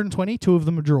 120, 2 of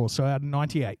them are draws, so out of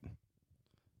 98.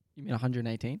 You mean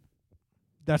 118?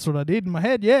 That's what I did in my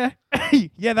head, yeah.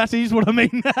 Yeah, that is what I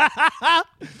mean.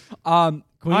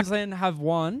 Queensland have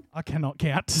won I cannot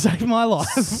count to save my life.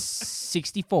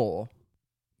 64.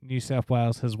 New South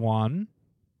Wales has won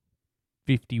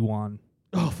 51.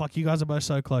 Oh, fuck, you guys are both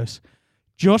so close.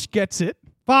 Josh gets it.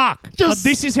 Fuck!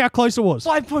 This is how close it was.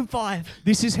 5.5.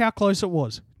 This is how close it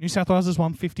was. New South Wales has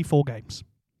won 54 games.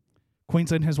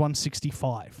 Queensland has won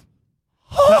 65.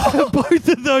 Both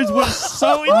of those were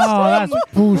so insane. Oh, that's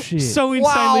bullshit. So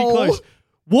insanely Wow. close.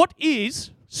 What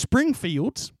is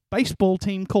Springfield's baseball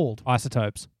team called?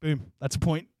 Isotopes. Boom. That's a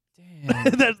point.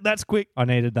 Damn. That's quick. I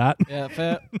needed that. Yeah,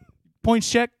 fair. Points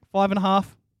check. 5.5.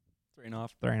 3.5.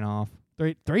 3.5.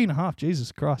 3.5.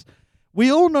 Jesus Christ.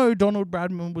 We all know Donald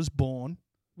Bradman was born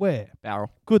where?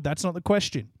 Barrel. Good. That's not the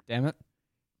question. Damn it.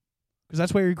 Because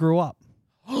that's where he grew up.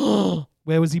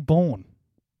 Where was he born?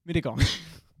 Mittagong.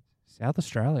 South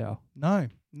Australia. No.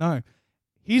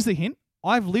 Here's the hint.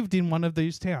 I've lived in one of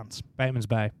these towns. Bateman's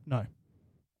Bay. No.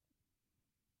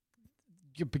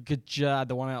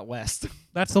 The one out west.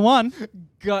 That's the one.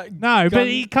 No, but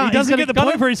he can't. He doesn't he's get the gotta-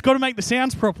 point where he's got to make the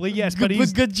sounds properly. Yes, but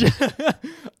he's...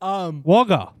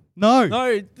 Wagga. No.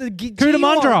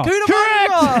 Cootamundra.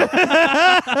 Correct.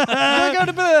 Go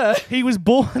to bed. He was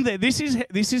born there. This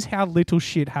is how little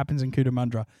shit happens in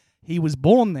Cootamundra. He was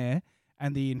born there,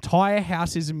 and the entire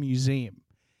house is a museum.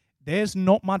 There's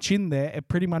not much in there. It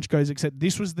pretty much goes except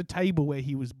this was the table where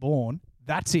he was born.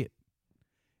 That's it.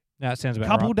 No, that sounds about A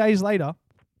couple right. of days later,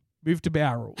 moved to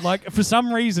Bowral. Like, for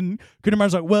some reason,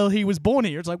 Cootamundra's like, well, he was born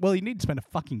here. It's like, well, you need to spend a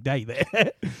fucking day there.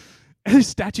 And there's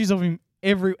statues of him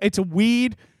it's a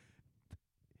weird...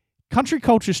 Country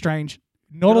culture strange.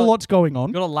 Not a lot's going on.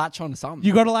 You got to latch on to something.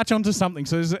 You got to latch onto something.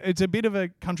 So it's a bit of a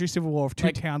country civil war of 2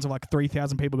 Like- towns of like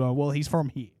 3,000 people going, well, he's from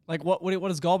here. Like, what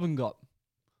has Goulburn got?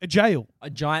 A jail. A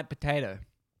giant potato.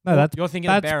 No, that's You're thinking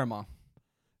of that's- Berrimah.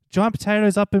 giant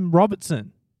potatoes up in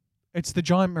Robertson. It's the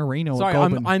giant marina. Sorry, at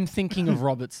Goulburn. I'm thinking of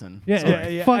Robertson. Yeah,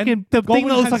 Sorry. yeah. fucking And the thing Goulburn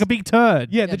that looks has- like a big turd.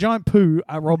 Yeah, the giant poo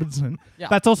at Robinson. Yeah.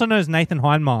 That's also known as Nathan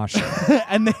Hindmarsh.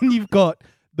 And then you've got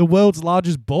the world's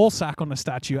largest ball sack on a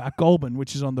statue at Goulburn,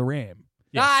 which is on the Ram.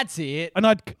 That's it. And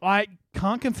I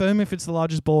can't confirm if it's the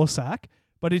largest ball sack,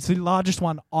 but it's the largest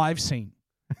one I've seen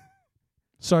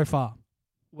so far.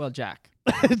 Well, Jack.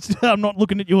 I'm not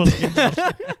looking at yours again,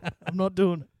 Josh. I'm not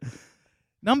doing it.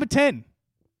 Number 10.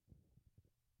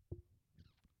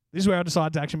 This is where I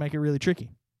decided to actually make it really tricky.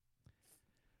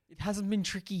 It hasn't been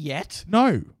tricky yet.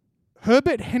 No.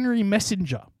 Herbert Henry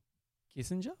Messenger.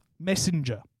 Kissinger?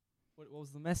 Messenger. What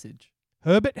was the message?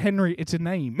 Herbert Henry, it's a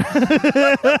name.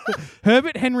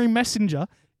 Herbert Henry Messenger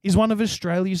is one of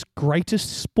Australia's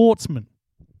greatest sportsmen.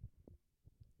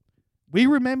 We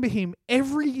remember him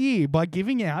every year by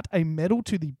giving out a medal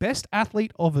to the best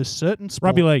athlete of a certain sport.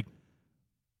 Rugby league.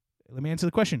 Let me answer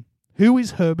the question. Who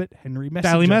is Herbert Henry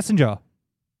Messenger? Daily Messenger.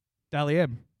 Dally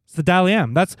M. It's the Daily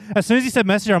M. That's as soon as he said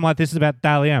Messenger, I'm like, this is about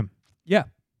Daily M. Yeah.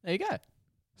 There you go.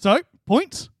 So,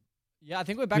 points. Yeah, I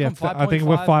think we're back Yeah, on 5.5. I think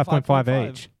we're 5.5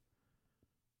 each.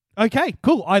 Okay,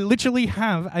 cool. I literally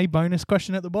have a bonus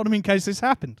question at the bottom in case this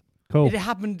happened. Cool.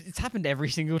 It's happened every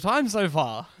single time so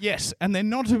far. Yes, and they're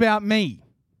not about me.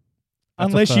 That's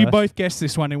a Unless you first. both guess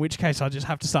this one, in which case I just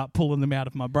have to start pulling them out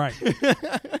of my brain.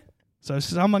 So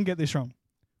someone get this wrong.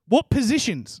 What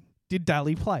positions did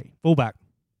Daly play? Fullback.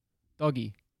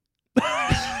 Doggy.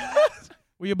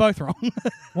 Well, you're both wrong.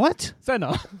 What?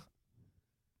 Centre.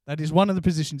 That is one of the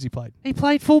positions he played. He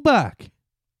played fullback.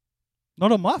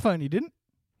 Not on my phone, he didn't.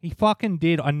 He fucking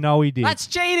did. I know he did. That's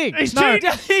cheating. He's No,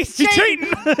 cheating. He's He's cheating.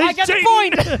 cheating. I got the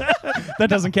point. That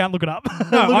doesn't count. Look it up.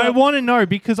 no, Look it I up. want to know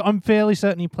because I'm fairly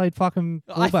certain he played fucking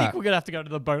I fullback. think we're going to have to go to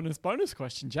the bonus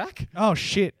question, Jack. Oh,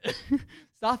 shit.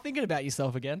 Start thinking about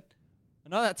yourself again. I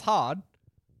know that's hard.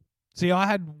 See, I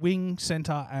had wing,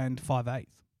 centre, and 5/8.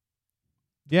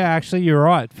 Yeah, actually, you're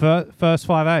right. First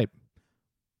 5'8". I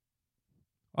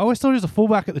always thought he was a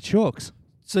fullback at the Chooks.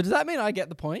 So does that mean I get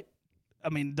the point? I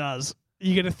mean, it does.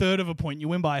 You get a third of a point. You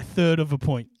win by a third of a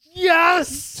point.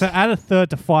 Yes. So add a third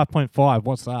to 5.5.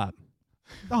 What's that?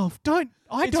 Oh,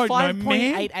 I It's don't know,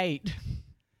 man. 5.88.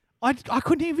 I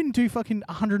couldn't even do fucking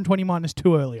 120 minus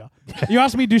 2 earlier. You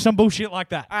asked me to do some bullshit like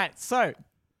that. All right, so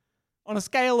on a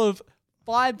scale of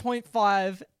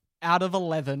 5.5 out of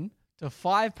 11 to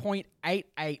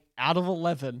 5.88 out of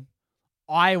 11,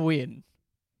 I win.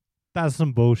 That's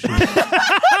some bullshit.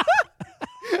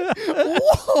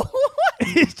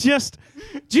 It's just,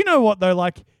 do you know what though?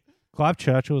 Like, Clive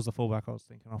Churchill was the fullback I was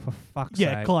thinking of, for fuck's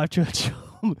sake. Clive Churchill.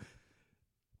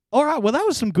 All right, well, that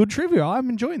was some good trivia. I'm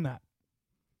enjoying that.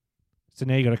 So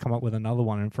now you got to come up with another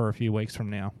one for a few weeks from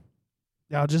now.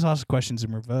 Yeah, I'll just ask questions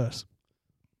in reverse.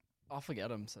 I'll forget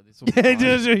them, so this will be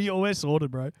fine. You're always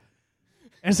sorted, bro.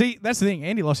 And see, that's the thing.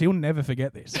 Andy lost. He'll never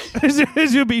forget this.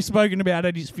 This will be spoken about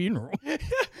at his funeral.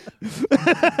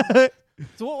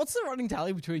 So what's the running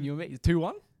tally between you and me?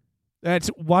 2-1?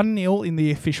 It's 1-0 in the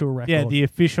official record. Yeah, the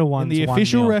official in one's the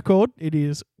official 1-0. record, it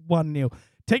is 1-0.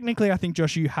 Technically, I think,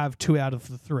 Josh, you have 2 out of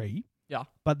the 3. Yeah.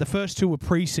 But the first 2 were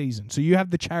pre-season. So you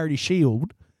have the Charity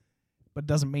Shield, but it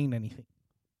doesn't mean anything.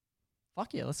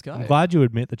 Fuck yeah, let's go. I'm glad you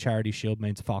admit the Charity Shield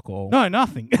means fuck all. No,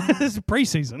 nothing. This is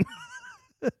pre-season.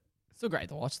 Still great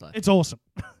to watch, though. It's awesome.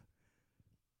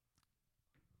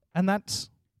 And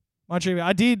that's my trivia.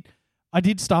 I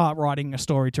did start writing a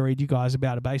story to read you guys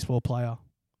about a baseball player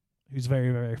who's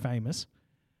very, very famous.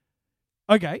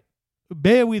 Okay.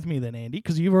 Bear with me then, Andy,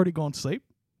 because you've already gone to sleep.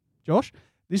 Josh,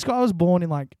 this guy was born in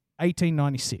like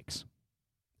 1896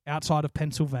 outside of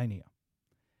Pennsylvania.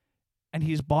 And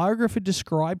his biographer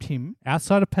described him...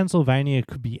 Outside of Pennsylvania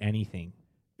could be anything.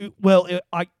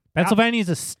 Pennsylvania is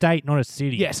a state, not a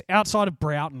city. Yes, outside of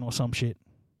Broughton or some shit.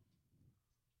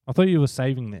 I thought you were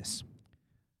saving this.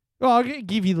 Well, I'll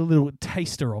give you the little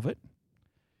taster of it.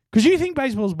 Because you think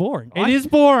baseball's boring. It is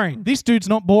boring. This dude's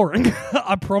not boring.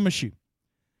 I promise you.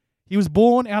 He was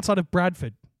born outside of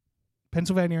Bradford,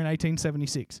 Pennsylvania in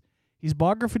 1876. His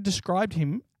biographer described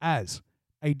him as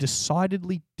a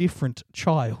decidedly different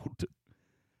child.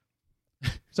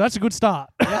 So that's a good start.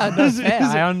 Yeah, that's fair.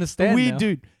 I understand. A weird now.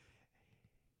 dude.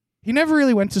 He never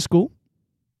really went to school.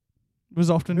 Was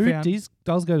often Who found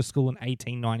does go to school in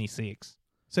 1896?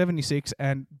 76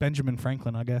 and Benjamin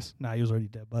Franklin, I guess. No, he was already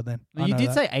dead by then. No, I you know did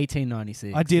that. say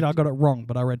 1896. I did. I got it wrong,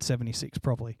 but I read 76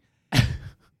 properly.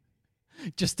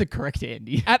 Just to correct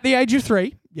Andy. At the age of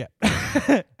 3, yeah.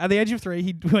 At the age of 3,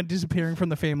 he went disappearing from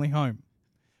the family home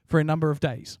for a number of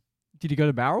days. Did you go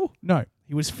to Barrel? No,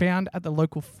 he was found at the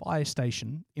local fire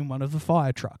station in one of the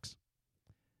fire trucks.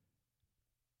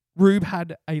 Rube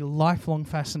had a lifelong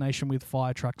fascination with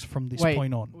fire trucks from this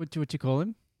point on. What you call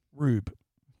him? Rube.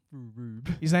 Rube.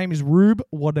 His name is Rube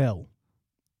Waddell.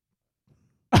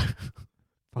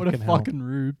 What a fucking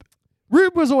Rube.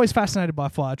 Rube was always fascinated by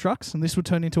fire trucks, and this would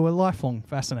turn into a lifelong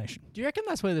fascination. Do you reckon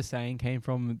that's where the saying came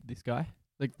from, this guy?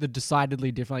 Like, the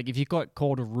decidedly different. Like, if you got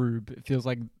called a Rube, it feels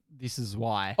like this is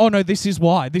why. Oh, no, this is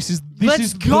why. This Let's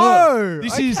is go!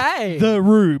 This Okay. is the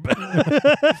Rube.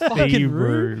 Fucking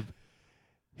Rube.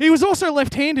 He was also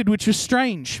left-handed, which was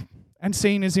strange and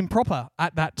seen as improper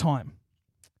at that time.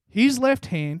 His left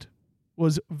hand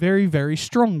was very, very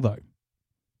strong, though.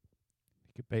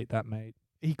 You could beat that mate.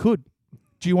 He could.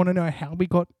 Do you want to know how we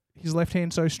got his left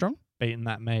hand so strong? Beating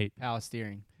that mate. Power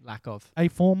steering. Lack of. A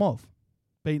form of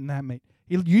beating that meat.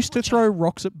 He used to throw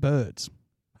rocks at birds.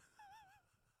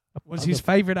 Was his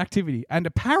favourite activity. And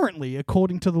apparently,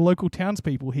 according to the local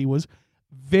townspeople, he was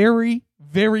very,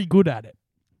 very good at it.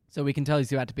 So we can tell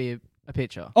he's about to be a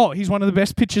pitcher. Oh, he's one of the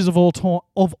best pitchers of all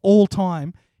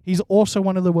time. He's also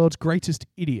one of the world's greatest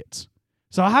idiots.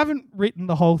 So I haven't written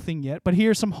the whole thing yet, but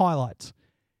here are some highlights.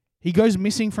 He goes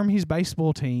missing from his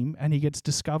baseball team and he gets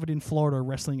discovered in Florida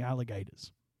wrestling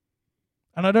alligators.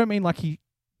 And I don't mean like he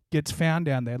gets found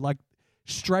down there. Like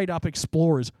straight up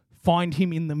explorers find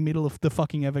him in the middle of the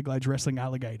fucking Everglades wrestling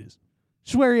alligators.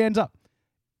 That's where he ends up.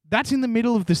 That's in the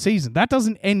middle of the season. That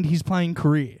doesn't end his playing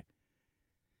career.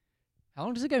 How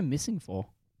long does it go missing for?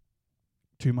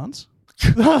 2 months?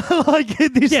 Like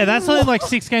this. Yeah, that's only like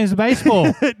 6 games of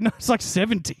baseball. No, it's like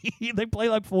 70. They play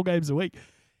like 4 games a week.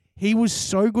 He was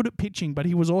so good at pitching, but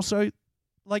he was also,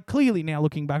 like, clearly now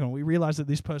looking back on it, we realize that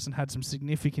this person had some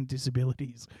significant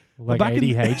disabilities. Like back in-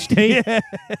 ADHD.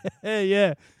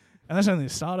 yeah. And that's only the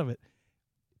start of it.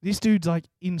 This dude's, like,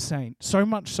 insane. So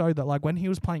much so that, like, when he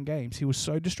was playing games, he was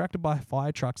so distracted by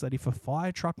fire trucks that if a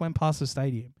fire truck went past the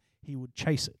stadium, he would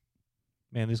chase it.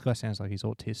 Man, this guy sounds like he's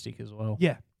autistic as well.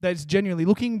 Yeah, that's genuinely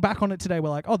looking back on it today. We're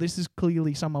like, oh, this is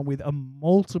clearly someone with a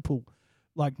multiple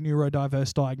like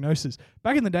neurodiverse diagnosis.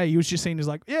 Back in the day, he was just seen as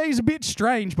like, yeah, he's a bit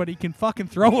strange, but he can fucking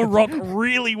throw a rock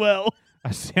really well.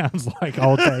 That sounds like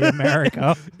old day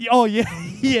America. Oh yeah,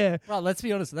 yeah. Well, let's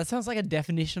be honest. That sounds like a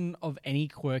definition of any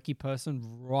quirky person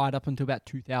right up until about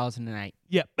 2008.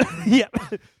 Yep,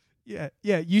 yep,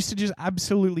 yeah. Used to just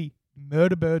absolutely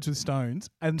murder birds with stones,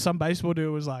 and some baseball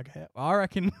dude was like, hey, I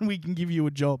reckon we can give you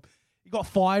a job. He got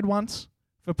fired once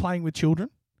for playing with children.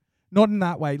 Not in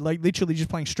that way, like literally just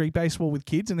playing street baseball with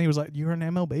kids. And he was like, you're an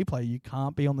MLB player. You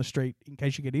can't be on the street in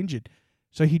case you get injured.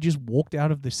 So he just walked out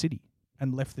of the city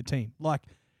and left the team. Like,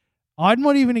 I'm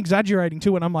not even exaggerating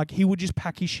too. And I'm like, he would just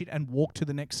pack his shit and walk to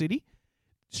the next city.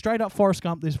 Straight up Forrest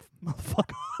Gump, this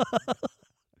motherfucker.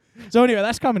 So anyway,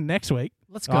 that's coming next week.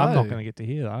 Let's go. I'm not going to get to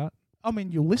hear that. I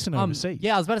mean, you'll listen overseas.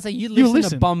 Yeah, I was about to say, you You listen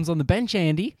listen. to Bums on the Bench,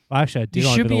 Andy. Actually, I did You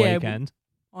over should the be able- weekend.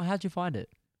 Oh, how'd you find it?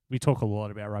 We talk a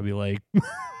lot about rugby league.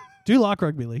 Do like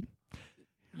rugby league.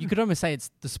 You could almost say it's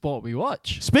the sport we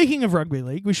watch. Speaking of rugby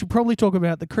league, we should probably talk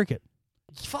about the cricket.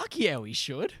 Fuck yeah, we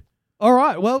should. All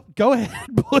right, well, go ahead,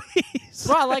 boys.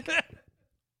 Right, like,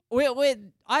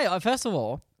 first of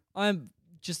all, I'm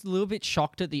just a little bit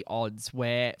shocked at the odds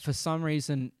where, for some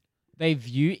reason, they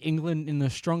view England in a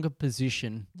stronger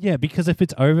position. Yeah, because if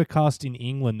it's overcast in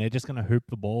England, they're just going to hoop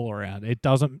the ball around.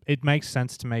 It makes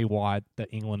sense to me why the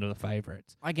England are the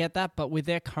favourites. I get that, but with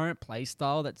their current play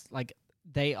style, that's like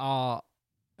they are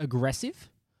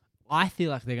aggressive. I feel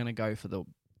like they're going to go for the.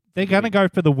 They're going to go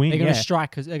for the win. They're going yeah. to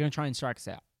strike because they're going to try and strike us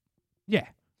out. Yeah.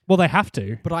 Well, they have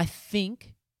to. But I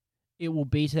think it will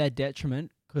be to their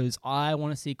detriment because I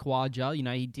want to see Khawaja. You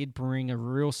know, he did bring a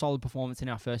real solid performance in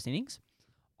our first innings.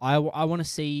 I want to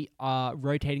see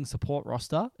rotating support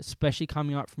roster, especially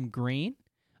coming up from Green.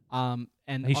 And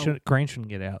Green shouldn't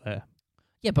get out there.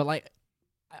 Yeah, but like,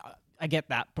 I get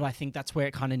that, but I think that's where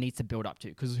it kind of needs to build up to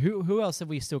because who else have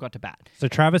we still got to bat? So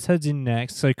Travis heads in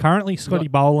next. So currently Scotty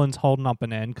Boland's holding up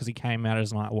an end because he came out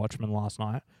as night watchman last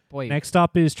night. Boy, Next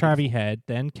up is Travie Head,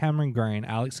 then Cameron Green,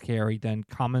 Alex Carey, then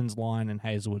Cummins, Lyon, and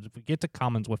Hazelwood. If we get to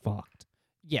Cummins, we're fucked.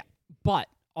 Yeah, but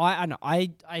I know I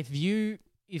view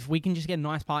if we can just get a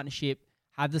nice partnership,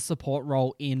 have the support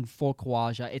role in for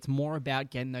Khawaja, it's more about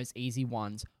getting those easy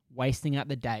ones, wasting out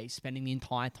the day, spending the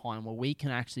entire time where we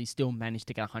can actually still manage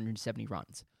to get 170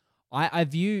 runs. I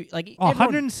view like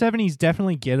 170 is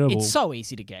definitely gettable. It's so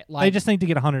easy to get. Like they just need to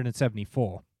get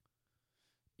 174.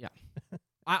 Yeah.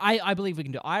 I believe we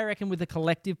can do it. I reckon with the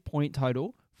collective point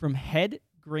total from Head,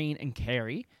 Green, and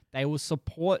Carey, they will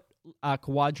support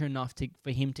Khawaja enough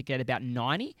for him to get about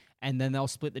 90, and then they'll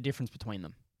split the difference between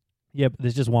them. Yeah, but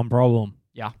there's just one problem.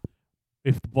 Yeah.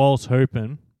 If the ball's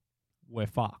hooping, we're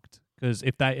fucked. Because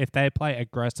if they play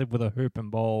aggressive with a hoop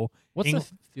and ball... What's the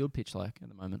field pitch like at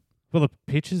the moment? Well, the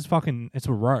pitch is it's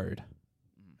a road.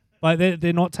 Like,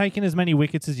 they're not taking as many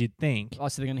wickets as you'd think. Oh,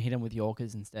 so they're going to hit him with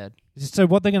Yorkers instead. So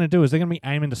what they're going to do is they're going to be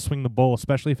aiming to swing the ball,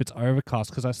 especially if it's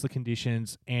overcast, because that's the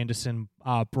conditions Anderson,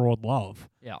 Broad love.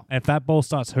 Yeah. And if that ball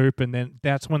starts hooping, then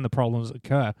that's when the problems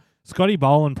occur. Scotty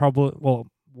Boland probably... Well,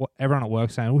 everyone at work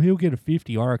saying, well, he'll get a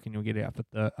 50. I reckon he'll get out for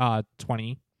the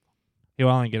 20. He'll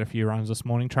only get a few runs this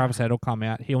morning. Travis Head will come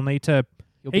out. He'll need to...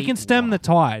 He can stem the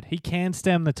tide. He can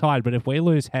stem the tide, but if we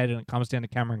lose Head and it comes down to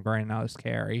Cameron Green and Alex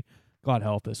Carey, God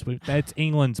help us. That's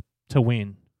England's to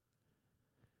win.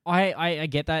 I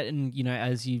get that, and you know,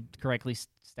 as you correctly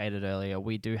stated earlier,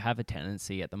 we do have a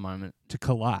tendency at the moment To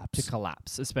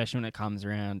collapse. especially when it comes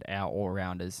around our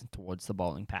all-rounders towards the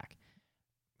bowling pack.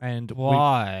 And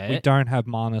Why? we don't have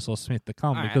Marnus or Smith to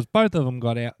come because both of them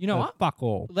got out. You know what? Fuck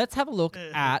all. Let's have a look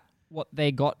at what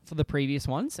they got for the previous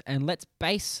ones, and let's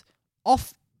base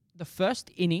off the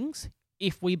first innings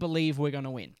if we believe we're going to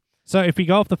win. So if we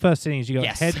go off the first innings, you got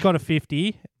Yes. Head got a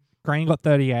 50, Green got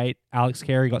 38, Alex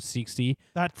Carey got 60.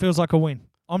 That feels like a win.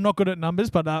 I'm not good at numbers,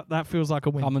 but that feels like a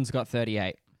win. Cummins got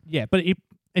 38. Yeah, but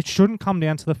it shouldn't come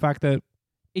down to the fact that...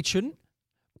 It shouldn't,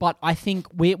 but I think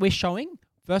we're showing,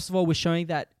 first of all, we're showing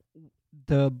that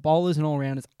the bowlers and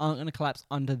all-rounders aren't going to collapse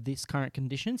under this current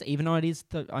conditions, even though it is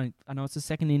I know it's the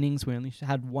second innings. We only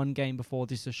had one game before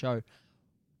this to show,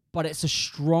 but it's a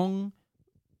strong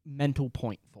mental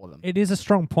point for them. It is a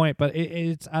strong point, but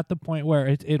it's at the point where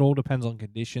it all depends on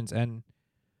conditions. And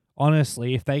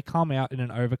honestly, if they come out in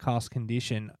an overcast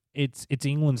condition, it's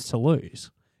England's to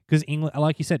lose. Because England,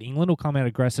 like you said, England will come out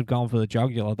aggressive going for the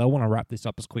jugular. They'll want to wrap this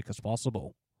up as quick as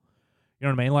possible. You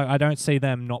know what I mean? Like, I don't see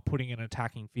them not putting an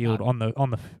attacking field on the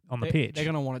pitch. They're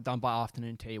going to want it done by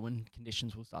afternoon tea when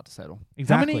conditions will start to settle.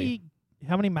 Exactly.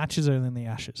 How many matches are in the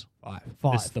Ashes? 5.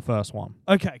 Five. This is the first one.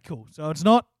 Okay, cool. So it's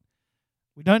not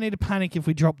We don't need to panic if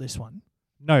we drop this one.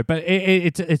 No, but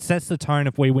it sets the tone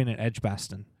if we win at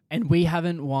Edgbaston. And we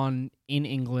haven't won in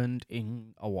England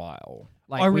in a while.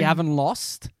 Like, I we really- haven't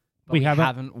lost, but we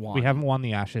haven't won. We haven't won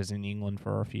the Ashes in England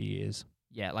for a few years.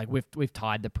 Yeah, like we've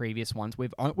tied the previous ones.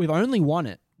 We've only won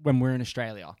it when we're in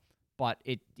Australia, but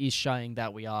it is showing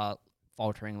that we are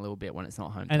faltering a little bit when it's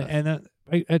not home turf. And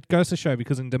it goes to show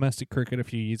because in domestic cricket a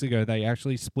few years ago they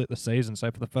actually split the season. So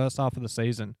for the first half of the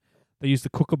season they used the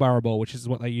Kookaburra ball, which is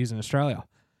what they use in Australia.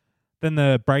 Then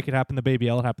the break had happened, the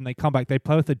BBL had happened. They come back, they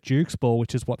play with the Duke's ball,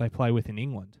 which is what they play with in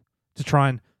England, to try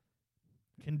and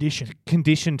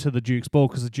condition to the Duke's ball,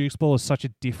 because the Duke's ball is such a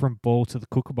different ball to the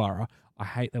Kookaburra. I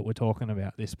hate that we're talking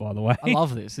about this, by the way. I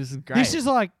love this. This is great. This is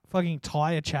like fucking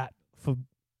tyre chat for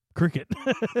cricket.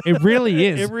 It really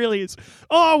is. It really is.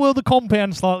 Oh, well, the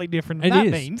compound's slightly different. It That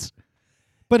is. means.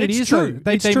 But it It's is true. true.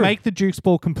 They It's true. make the Duke's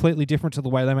ball completely different to the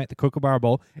way they make the Kookaburra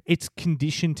ball. It's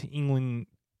conditioned to England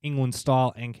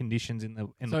style and conditions in the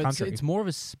country. It's more of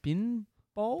a spin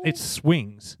bowl. It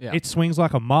swings. Yeah. It swings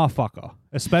like a motherfucker,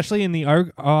 especially in the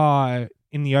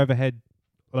overhead,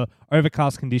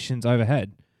 overcast conditions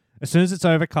overhead. As soon as it's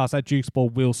overcast, that Duke's ball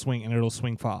will swing and it'll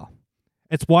swing far.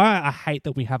 It's why I hate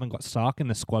that we haven't got Stark in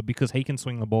the squad, because he can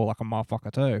swing the ball like a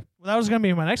motherfucker too. Well, that was going to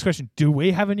be my next question. Do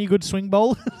we have any good swing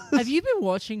bowlers? Have you been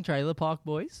watching Trailer Park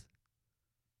Boys?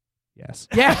 Yes.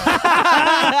 Yeah.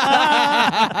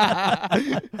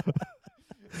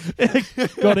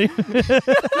 Got him.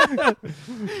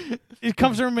 It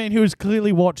comes from a man who has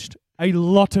clearly watched a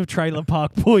lot of Trailer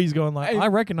Park Boys going like, I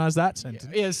recognize that sentence.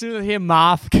 Yeah, as soon as I hear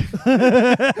Mark.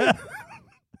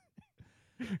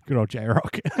 Good old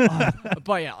J-Rock.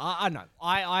 But yeah, I know.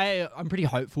 I'm pretty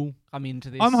hopeful coming into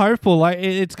this. I'm hopeful. Like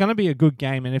it's going to be a good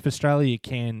game, and if Australia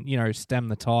can, stem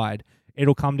the tide,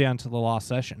 it'll come down to the last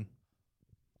session.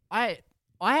 I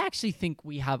actually think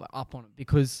we have up on it,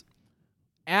 because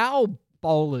our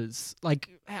bowlers, like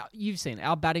you've seen,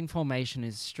 our batting formation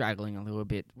is struggling a little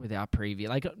bit with our preview.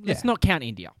 Like, let's not count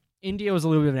India. India was a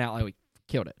little bit of an outlier. We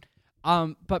killed it.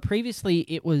 But previously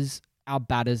it was our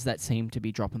batters that seemed to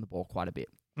be dropping the ball quite a bit.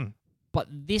 Mm. But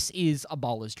this is a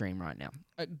bowler's dream right now.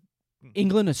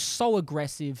 England is so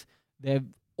aggressive. They're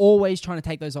always trying to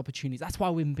take those opportunities. That's why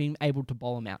we've been able to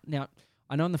bowl them out. Now,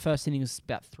 I know in the first innings it was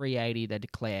about 380 they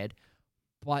declared,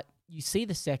 but you see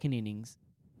the second innings,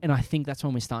 and I think that's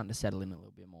when we're starting to settle in a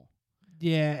little bit more.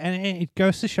 Yeah, and it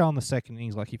goes to show on the second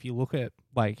innings. Like if you look at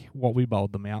like what we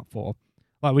bowled them out for,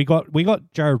 like we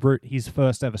got Joe Root his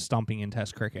first ever stumping in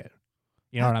Test cricket.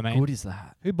 You know what I mean? How good is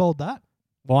that? Who bowled that?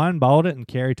 Lyon bowled it, and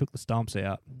Carey took the stumps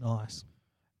out. Nice.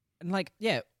 And like,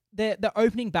 yeah, the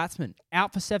opening batsman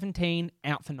out for 17,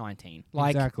 out for 19.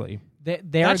 Like Exactly. they're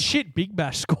That's shit Big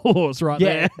Bash scores right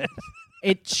Yeah. there.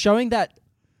 It's showing that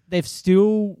they're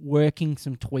still working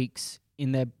some tweaks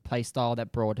in their play style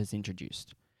that Broad has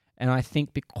introduced. And I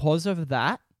think because of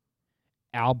that,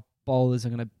 our bowlers are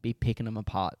going to be picking them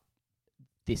apart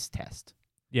this test.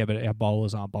 Yeah, but our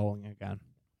bowlers aren't bowling again.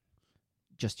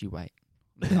 Just you wait.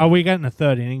 Are we getting a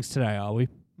third innings today? Are we?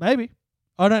 Maybe.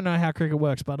 I don't know how cricket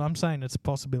works, but I'm saying it's a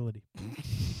possibility.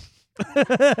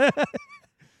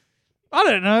 I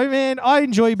don't know, man. I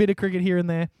enjoy a bit of cricket here and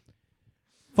there.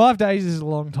 5 days is a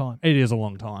long time. It is a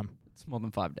long time. It's more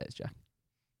than 5 days, Jack.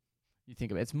 You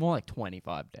think of it, it's more like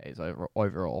 25 days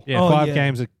overall. Yeah, Oh, 5 yeah.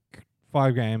 games.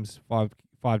 5 games.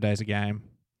 5 days a game.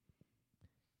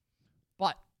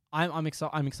 But I'm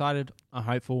excited. I'm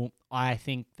hopeful. I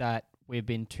think that we've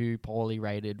been too poorly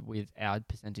rated with our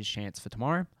percentage chance for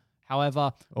tomorrow.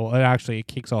 However, Or it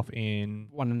kicks off in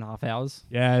 1.5 hours.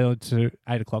 to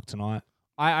 8 o'clock tonight.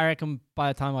 I reckon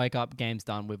by the time I wake up, game's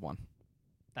done. We've won.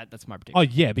 That's my Oh prediction.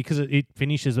 yeah, because it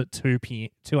finishes at 2 Yeah,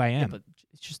 a.m. but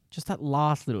it's just that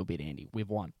last little bit, Andy. We've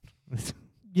won.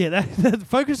 Yeah, that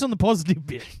focus on the positive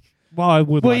bit. Well, I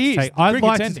would Well, like he to is. take. The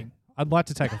cricket's ending. I'd like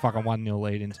to take a fucking 1-0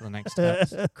 lead into the next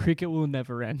steps. Cricket will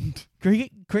never end.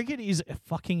 Cricket is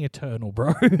fucking eternal,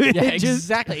 bro. Yeah, It just-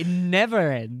 exactly. It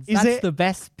never ends. Is That's there- the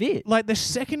best bit. like the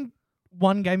second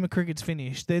one game of cricket's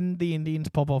finished, then the Indians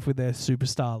pop off with their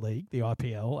Superstar League, the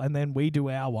IPL, and then we do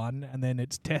our one, and then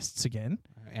it's tests again.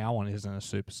 Our one isn't a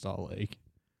superstar league.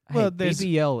 Well, Hey, there's-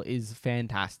 BBL is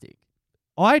fantastic.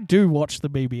 I do watch the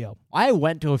BBL. I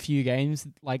went to a few games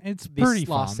like It's this pretty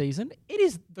last fun. season. It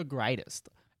is the greatest.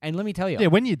 And let me tell you, Yeah,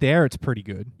 when you're there, it's pretty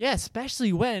good. yeah,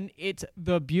 especially when it's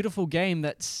the beautiful game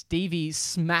that Stevie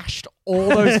smashed all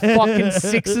those fucking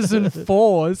sixes and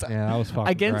fours Yeah, that was fucking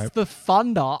against great. the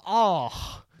Thunder.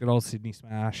 Oh, Good old Sydney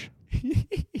Smash.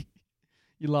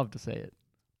 you love to see it.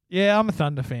 Yeah, I'm a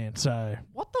Thunder fan, so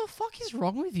What the fuck is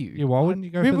wrong with you? Yeah, why wouldn't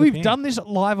you go for the we've pink? done this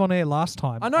live on air last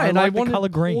time. I know, and I like the want color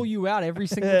to green. call you out every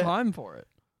single time for it.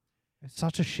 It's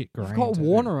such a shit green. You've got too.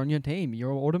 Warner on your team.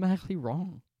 You're automatically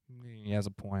wrong. He has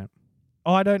a point.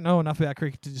 I don't know enough about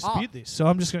cricket to dispute this, so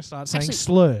I'm just going to start saying Actually-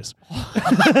 slurs.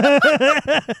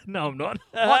 No, I'm not.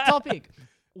 Hot topic.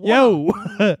 Yo.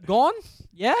 Gone?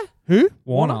 Yeah? Who?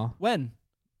 Warner. When?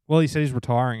 Well, he said he's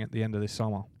retiring at the end of this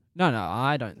summer. No,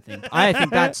 I don't think. I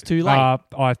think that's too late.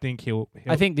 I think he'll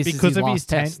I think this is because his of last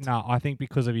test. No, I think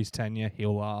because of his tenure,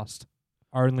 he'll last.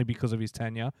 Only because of his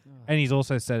tenure, and he's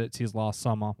also said it's his last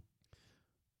summer.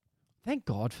 Thank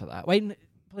God for that. Wait,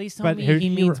 please tell But me who he do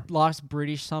you means last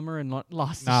British summer and not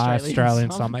last Nah,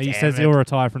 Australian summer. summer. He Damn says it. he'll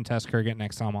retire from Test cricket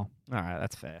next summer. All right,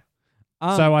 that's fair.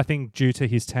 So I think due to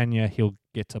his tenure, he'll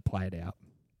get to play it out.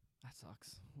 That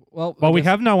sucks. Well, Well, we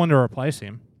have no one to replace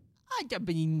him. I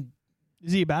mean,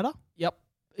 Is he a batter? yep.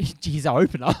 He's our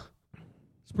opener.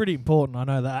 It's pretty important. I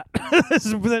know that.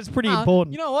 That's pretty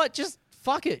important. You know what? Just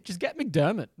fuck it. Just get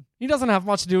McDermott. He doesn't have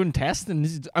much to do in Test, and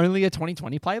he's only a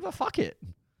 2020 player. But fuck it.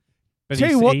 But Tell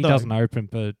you what, he though. doesn't open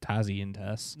for Tassie in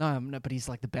Tests. No, but he's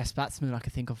like the best batsman I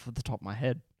could think of off the top of my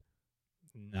head.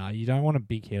 No, you don't want a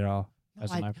big hitter as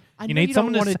an I opener. know You need you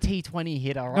someone don't to want a T20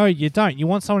 hitter, right? No, you don't. You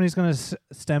want someone who's going to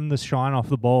stem the shine off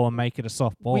the ball and make it a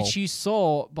soft ball. Which you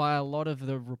saw by a lot of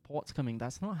the reports coming.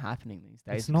 That's not happening these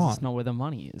days. It's 'cause not. It's not where the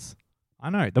money is. I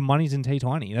know. The money's in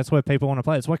T20. That's where people want to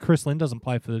play. That's why Chris Lynn doesn't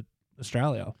play for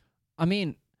Australia. I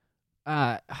mean,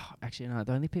 actually, no.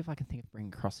 The only people I can think of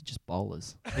bringing across are just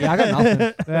bowlers. Yeah, I got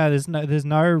nothing. Yeah, there's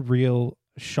no real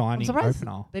I'm shining surprised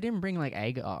opener. they didn't bring like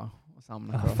Agar or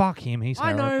something. Oh, across. fuck him. He's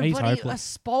I know, he's bloody,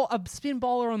 hopeless. a spin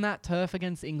bowler on that turf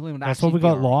against England. Would That's what actually we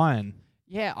got. be all right. Lion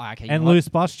Yeah, okay. you and know what? loose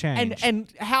bus change. And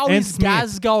how And is Smith.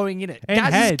 Gaz going in it? And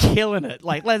Gaz Head. is killing it.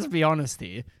 Like, let's be honest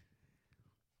here.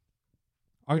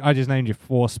 I just named you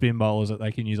 4 spin bowlers that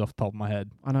they can use off the top of my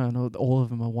head. I know, all of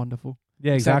them are wonderful.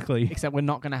 Yeah, exactly. Except we're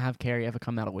not going to have Carey ever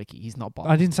come out of Wiki. He's not bowled.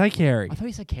 I didn't say Carey. I thought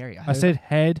you said Carey. I said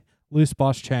Head, loose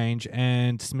bus change,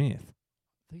 and Smith.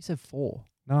 I thought you said 4.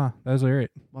 Nah, those are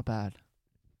it. My bad.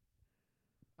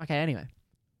 Okay, anyway.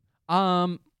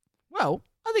 Well,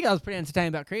 I think I was pretty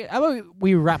entertained about cricket. How about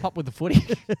we wrap up with the footy?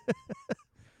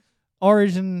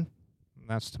 Origin.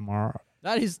 That's tomorrow.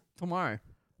 That is tomorrow.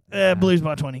 Blues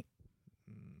by 20.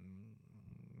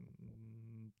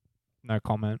 No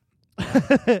comment.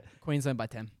 Queensland by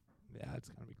 10. Yeah, it's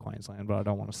going to be Queensland, but I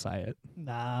don't want to say it.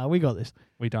 Nah, we got this.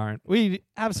 We don't. We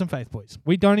have some faith, boys.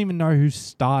 We don't even know who's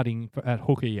starting at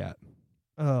hooker yet.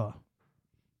 Oh.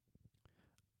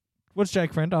 What's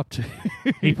Jake Friend up to?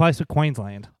 He plays for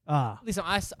Queensland. Listen,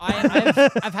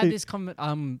 I've had this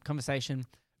conversation.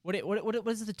 What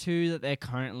is the two that they're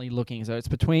currently looking? So it's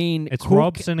between It's Cook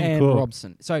Robson and Cook.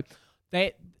 Robson. So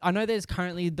I know there's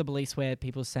currently the beliefs where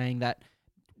people are saying that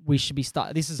we should be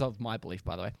This is of my belief,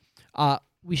 by the way.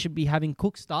 We should be having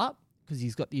Cook start because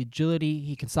he's got the agility.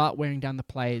 He can start wearing down the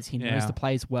players. He knows Yeah. the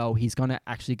players well. He's going to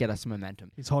actually get us some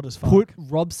momentum. He's hot as fuck. Put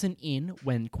Robson in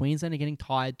when Queensland are getting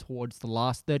tired towards the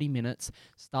last 30 minutes.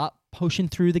 Start pushing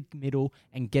through the middle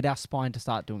and get our spine to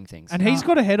start doing things. And he's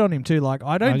got a head on him too. Like,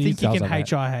 I don't he think he does can have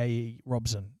that. HIA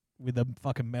Robson with a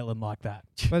fucking melon like that.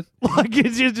 But like,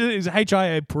 it's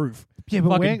HIA proof. Yeah,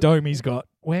 but Fucking dome he's got.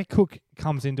 where Cook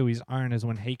comes into his own is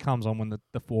when he comes on when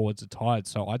the forwards are tired.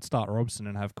 So I'd start Robson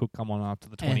and have Cook come on after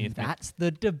the 20th and minute. that's the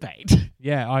debate.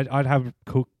 Yeah, I'd have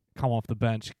Cook come off the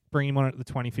bench, bring him on at the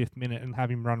 25th minute and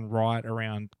have him run right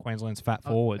around Queensland's fat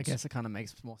forwards. I guess it kind of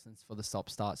makes more sense for the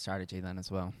stop-start strategy then as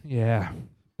well. Yeah.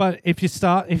 But if you're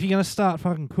going to start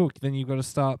fucking Cook, then you've got to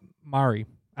start Murray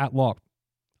at lock.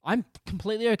 I'm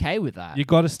completely okay with that. You've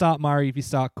got to start Murray if you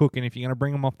start Cook, and if you're going to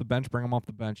bring him off the bench, bring him off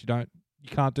the bench. You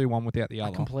can't do one without the I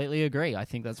other. completely agree. I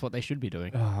think that's what they should be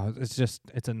doing. Oh, it's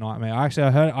a nightmare. Actually,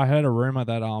 I heard a rumor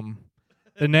that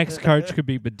the next coach could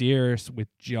be Badiris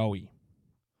with Joey.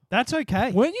 That's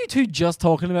okay. Weren't you two just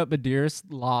talking about Badiris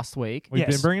last week? We've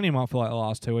Yes. been bringing him up for like the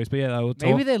last 2 weeks, but yeah,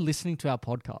 Maybe they're listening to our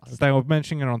podcast. they were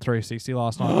mentioning it on 360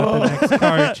 last night. That the next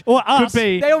coach Or us. could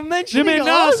be. They were You mentioning mean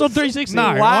us us on 360?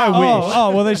 No, wow. I wish.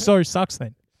 Oh, well, this story sucks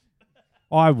then.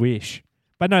 I wish.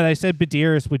 But no, they said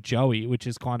Badiris with Joey, which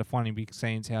is kind of funny because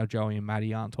seeing how Joey and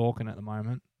Maddie aren't talking at the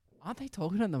moment. Aren't they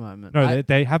talking at the moment? No,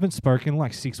 they haven't spoken in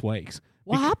like 6 weeks.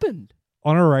 What happened?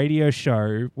 On a radio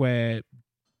show where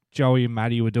Joey and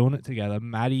Maddie were doing it together,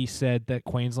 Maddie said that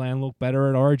Queensland looked better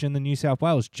at Origin than New South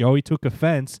Wales. Joey took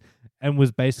offence and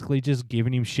was basically just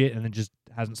giving him shit and then just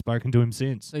hasn't spoken to him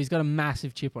since. So he's got a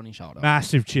massive chip on his shoulder.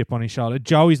 Massive chip on his shoulder.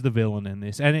 Joey's the villain in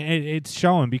this. And it's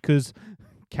showing because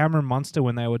Cameron Munster,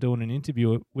 when they were doing an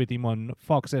interview with him on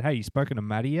Fox, said, "Hey, you spoken to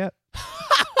Maddie yet?"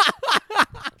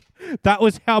 That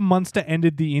was how Munster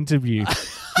ended the interview.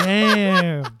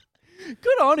 Damn.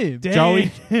 Good on him.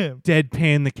 Joey- Damn.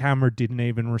 Deadpan, the camera didn't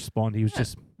even respond. He was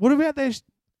just, What about their?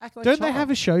 Act like Don't they child. have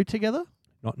a show together?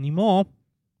 not anymore.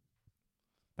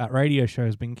 That radio show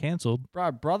has been cancelled.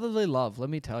 Bro, brotherly love, let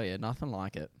me tell you, nothing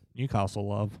like it. Newcastle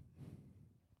love.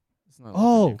 There's no love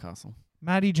Oh. in Newcastle.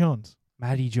 Matty Johns.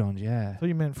 Matty Johns, yeah. I thought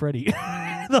you meant Freddie.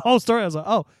 The whole story, I was like,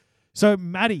 oh. So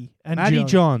Matty and Matty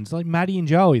Johns. Johns, like Matty and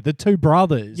Joey, the two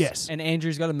brothers. Yes. And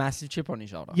Andrew's got a massive chip on his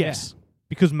shoulder. Yes.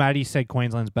 Because Matty said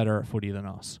Queensland's better at footy than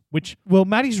us. Which Well,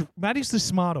 Matty's the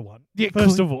smarter one. Yeah,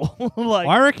 First of all, like,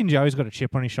 I reckon Joey's got a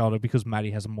chip on his shoulder because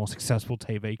Matty has a more successful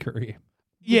TV career.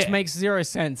 Which makes zero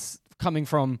sense coming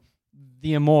from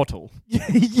the immortal.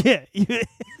 yeah.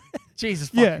 Jesus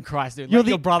fucking Yeah. Christ, dude. You're Let the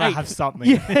your brother eighth. have something.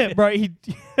 Yeah, bro.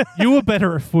 You were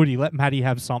better at footy. Let Matty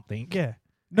have something. Yeah.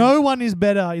 No one is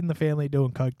better in the family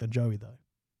doing coke than Joey, though.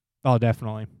 Oh,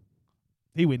 definitely.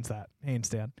 He wins that, hands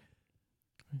down.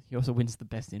 He also wins the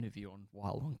best interview on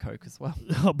While on Coke as well.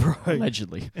 Oh, bro.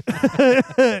 Allegedly.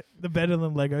 The better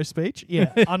than Lego speech?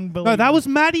 Yeah, unbelievable. No, that was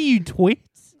Matty, you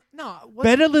twits. No,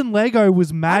 Better than Lego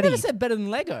was I Matty. never said better than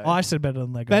Lego. I said better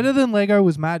than Lego. Better than Lego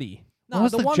was Matty. No, What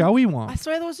was the the one- Joey I one?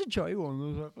 swear there was a Joey one. There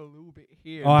was like a little bit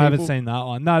here. Oh, I haven't seen that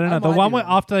one. No. I The might one be where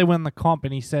wrong. after they won the comp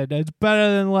and he said, it's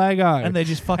better than Lego. And they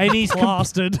just fucking And he's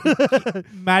plastered.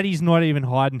 Matty's not even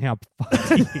hiding how fucked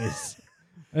he is.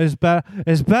 It's better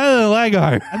than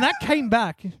Lego. And that came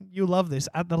back, you'll love this,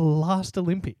 at the last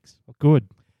Olympics. Good.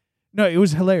 No, it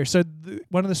was hilarious. So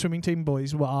one of the swimming team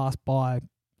boys were asked by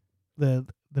the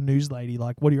news lady,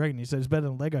 like, what do you reckon? He said, it's better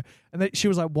than Lego. And she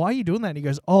was like, why are you doing that? And he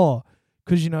goes, oh,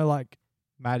 because, like,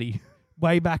 Matty.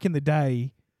 way back in the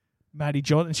day, Matty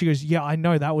John. And she goes, yeah, I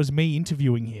know, that was me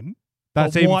interviewing him.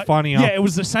 That's But even why- funnier. Yeah, it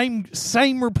was the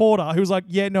same reporter who was like,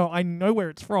 yeah, no, I know where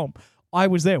it's from. I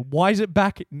was there. Why is it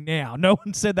back now? No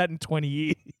one said that in 20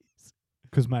 years.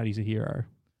 Because Matty's a hero.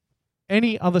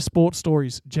 Any other sports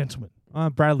stories, gentlemen?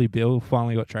 Bradley Beal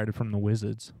finally got traded from the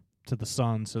Wizards to the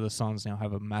Suns, so the Suns now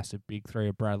have a massive big three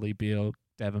of Bradley Beal,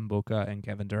 Devin Booker, and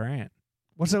Kevin Durant.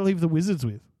 What's that leave the Wizards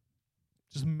with?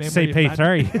 Just memory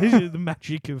CP3. of the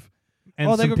magic of... And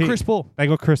they some got pick- Chris Paul. They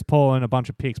got Chris Paul and a bunch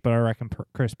of picks, but I reckon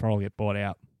Chris Paul will get bought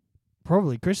out.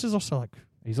 Probably. Chris is also like...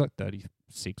 He's like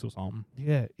 36 or something.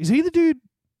 Yeah. Is he the dude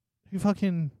who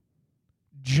fucking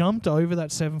jumped over that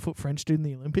 7-foot French dude in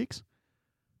the Olympics?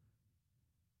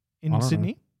 I In don't know.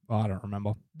 Sydney? Oh, I don't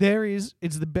remember.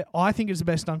 I think it's the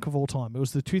best dunk of all time. It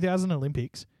was the 2000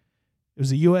 Olympics. It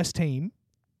was a US team.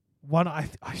 I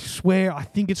swear, I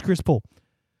think it's Chris Paul.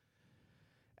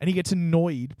 And he gets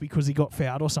annoyed because he got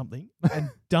fouled or something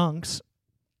and dunks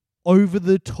over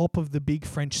the top of the big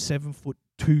French 7'2"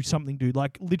 something dude.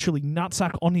 Like literally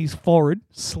nutsack on his forehead,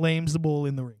 slams the ball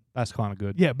in the ring. That's kind of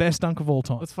good. Yeah, best dunk of all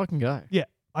time. Let's fucking go.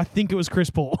 I think it was Chris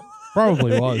Paul.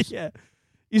 Probably was. Yeah.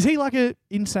 Is he like a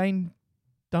insane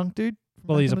dunk dude? from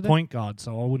Well, back he's in a the day? point guard,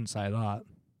 so I wouldn't say that.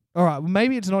 All right, well,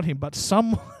 maybe it's not him, but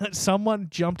someone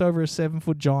jumped over a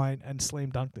 7-foot giant and slam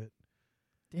dunked it.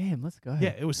 Damn, let's go.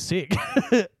 Yeah, it was sick.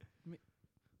 The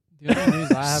only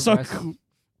news I have So guys, cool.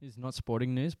 is not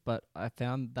sporting news, but I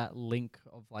found that link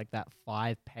of like that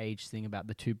 5-page thing about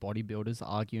the two bodybuilders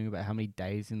arguing about how many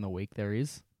days in the week there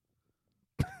is.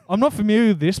 I'm not familiar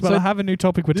with this, but So I have a new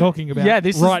topic we're talking about right now.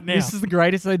 This is the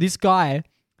greatest. So this guy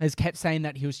has kept saying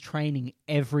that he was training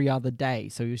every other day.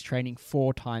 So he was training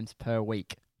 4 times per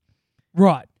week.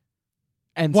 Right.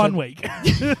 And 1 so week.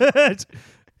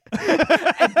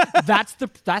 that's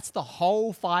the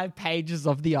whole 5 pages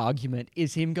of the argument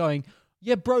is him going,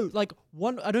 yeah, bro, like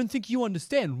I don't think you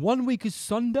understand. 1 week is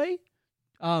Sunday,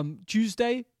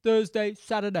 Tuesday, Thursday,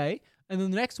 Saturday, and then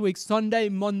the next week, Sunday,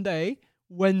 Monday,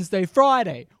 Wednesday,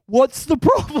 Friday. What's the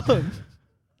problem?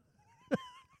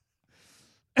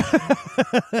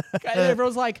 And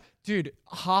everyone's like, dude,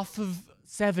 half of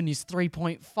 7 is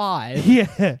 3.5.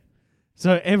 Yeah.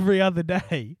 So every other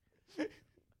day.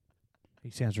 He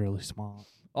sounds really smart.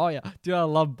 Oh, yeah. Dude, I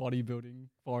love bodybuilding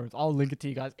forums. I'll link it to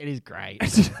you guys. It is great.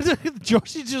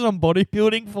 Josh is just on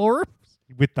bodybuilding forums.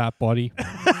 With that body.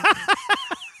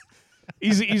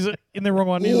 He's in the wrong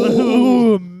one. He's like,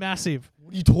 ooh, massive.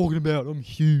 What are you talking about? I'm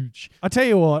huge. I tell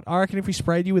you what, I reckon if we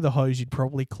sprayed you with a hose, you'd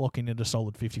probably clock in at a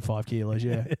solid 55 kilos,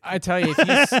 yeah. I tell you,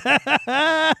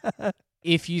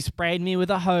 if you sprayed me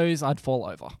with a hose, I'd fall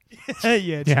over. Yeah, it's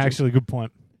Yeah, true. actually, good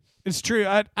point. It's true.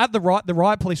 At the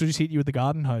right police will just hit you with the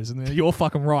garden hose, and then your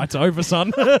fucking right's over,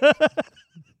 son.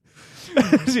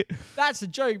 That's a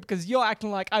joke because you're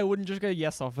acting like I wouldn't just go,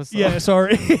 yes, officer. Yeah,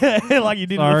 sorry. Like you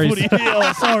did Sorry. in the footy.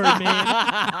 Oh, sorry, man.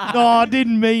 No, I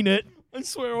didn't mean it. I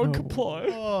swear I'll comply.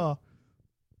 Oh.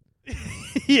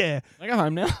 Yeah. I go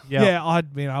home now. Yeah,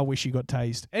 I wish you got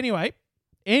tased. Anyway,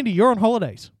 Andy, you're on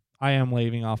holidays. I am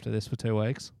leaving after this for 2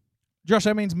 weeks. Josh,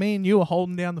 that means me and you are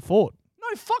holding down the fort. No,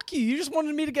 fuck you. You just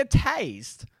wanted me to get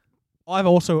tased. I've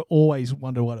also always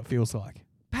wondered what it feels like.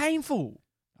 Painful.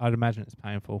 I'd imagine it's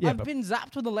painful. Yeah, I've but- been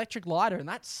zapped with electric lighter, and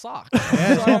that sucks.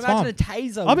 Yeah, so I sounds imagine fun. a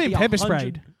taser. I've would been be pepper 100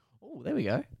 sprayed Oh, there we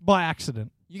go. by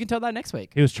accident. You can tell that next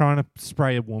week. He was trying to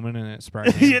spray a woman and it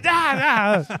sprayed him.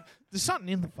 There's something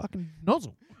in the fucking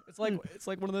nozzle. It's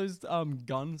like one of those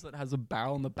guns that has a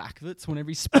barrel on the back of it. So whenever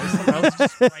he sprays someone else, it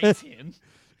just sprays him.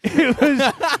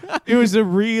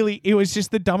 It was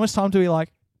just the dumbest time to be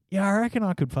like, yeah, I reckon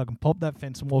I could fucking pop that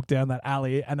fence and walk down that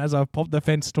alley. And as I've popped the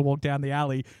fence to walk down the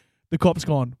alley, the cop's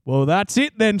gone, well, that's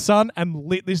it then, son, and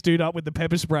lit this dude up with the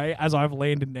pepper spray as I've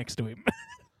landed next to him.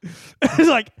 It's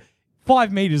like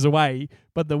 5 meters away,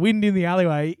 but the wind in the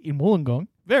alleyway in Wollongong,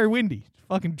 very windy.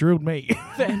 Fucking drilled me.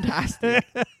 Fantastic.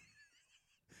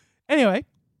 Anyway,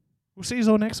 we'll see you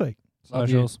all next week.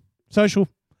 Socials. Social.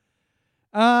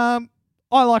 I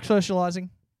like socializing.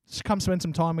 Just come spend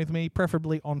some time with me,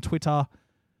 preferably on Twitter,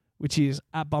 which is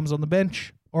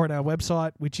 @bumsonthebench, or at our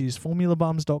website, which is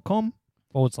formulabums.com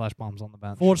 /bums on the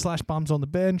bench. /bums on the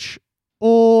bench,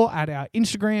 or at our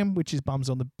Instagram, which is bums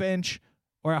on the bench,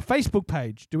 or our Facebook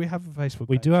page. Do we have a Facebook page?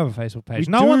 We do have a Facebook page.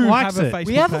 We No do one likes have a it. Facebook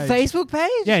We have a page. Facebook page?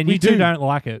 Yeah, and We you two do. don't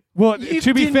like it. Well, You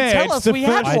to be didn't fair, tell it's us the we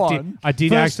had first, one. I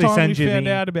did first actually time send we you found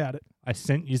the. out about it. I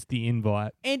sent you the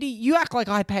invite. Andy, you act like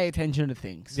I pay attention to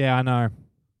things. Yeah, I know.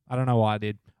 I don't know why I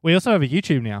did. We also have a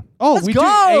YouTube now. Oh, Let's we go. do.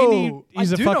 Andy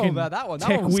is I a do know fucking about that one. That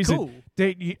tech one was wizard. cool.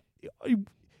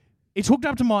 It's hooked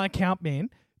up to my account, man.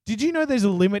 Did you know there's a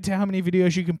limit to how many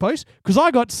videos you can post? Because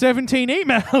I got 17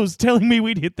 emails telling me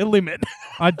we'd hit the limit.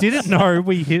 I didn't know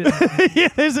we hit it. Yeah,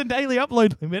 there's a daily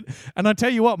upload limit. And I tell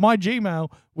you what, my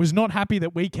Gmail was not happy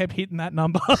that we kept hitting that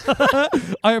number.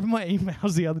 I opened my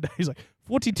emails the other day. It's like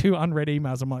 42 unread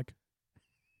emails. I'm like,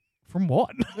 from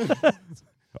what?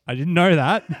 I didn't know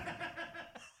that.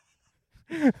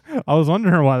 I was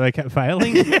wondering why they kept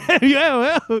failing.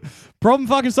 Yeah, well, problem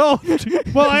fucking solved.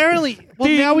 Well,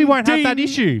 now we won't have that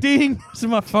issue. Ding. This is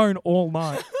my phone all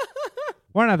night.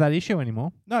 Won't have that issue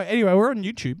anymore. No, anyway, we're on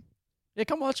YouTube. Yeah,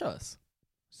 come watch us.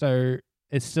 So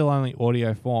it's still only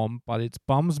audio form, but it's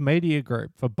Bums Media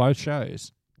Group for both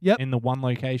shows. Yep. In the one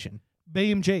location.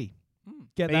 BMG.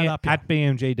 Get that up. At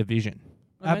BMG Division.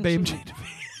 At BMG.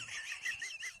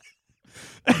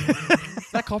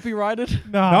 Is that copyrighted?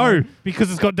 No,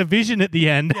 because it's got division at the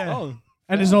end. Yeah. Oh.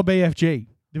 And it's not BFG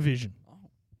division.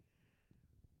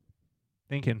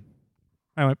 Thinking.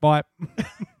 Anyway, bye.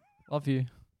 Love you.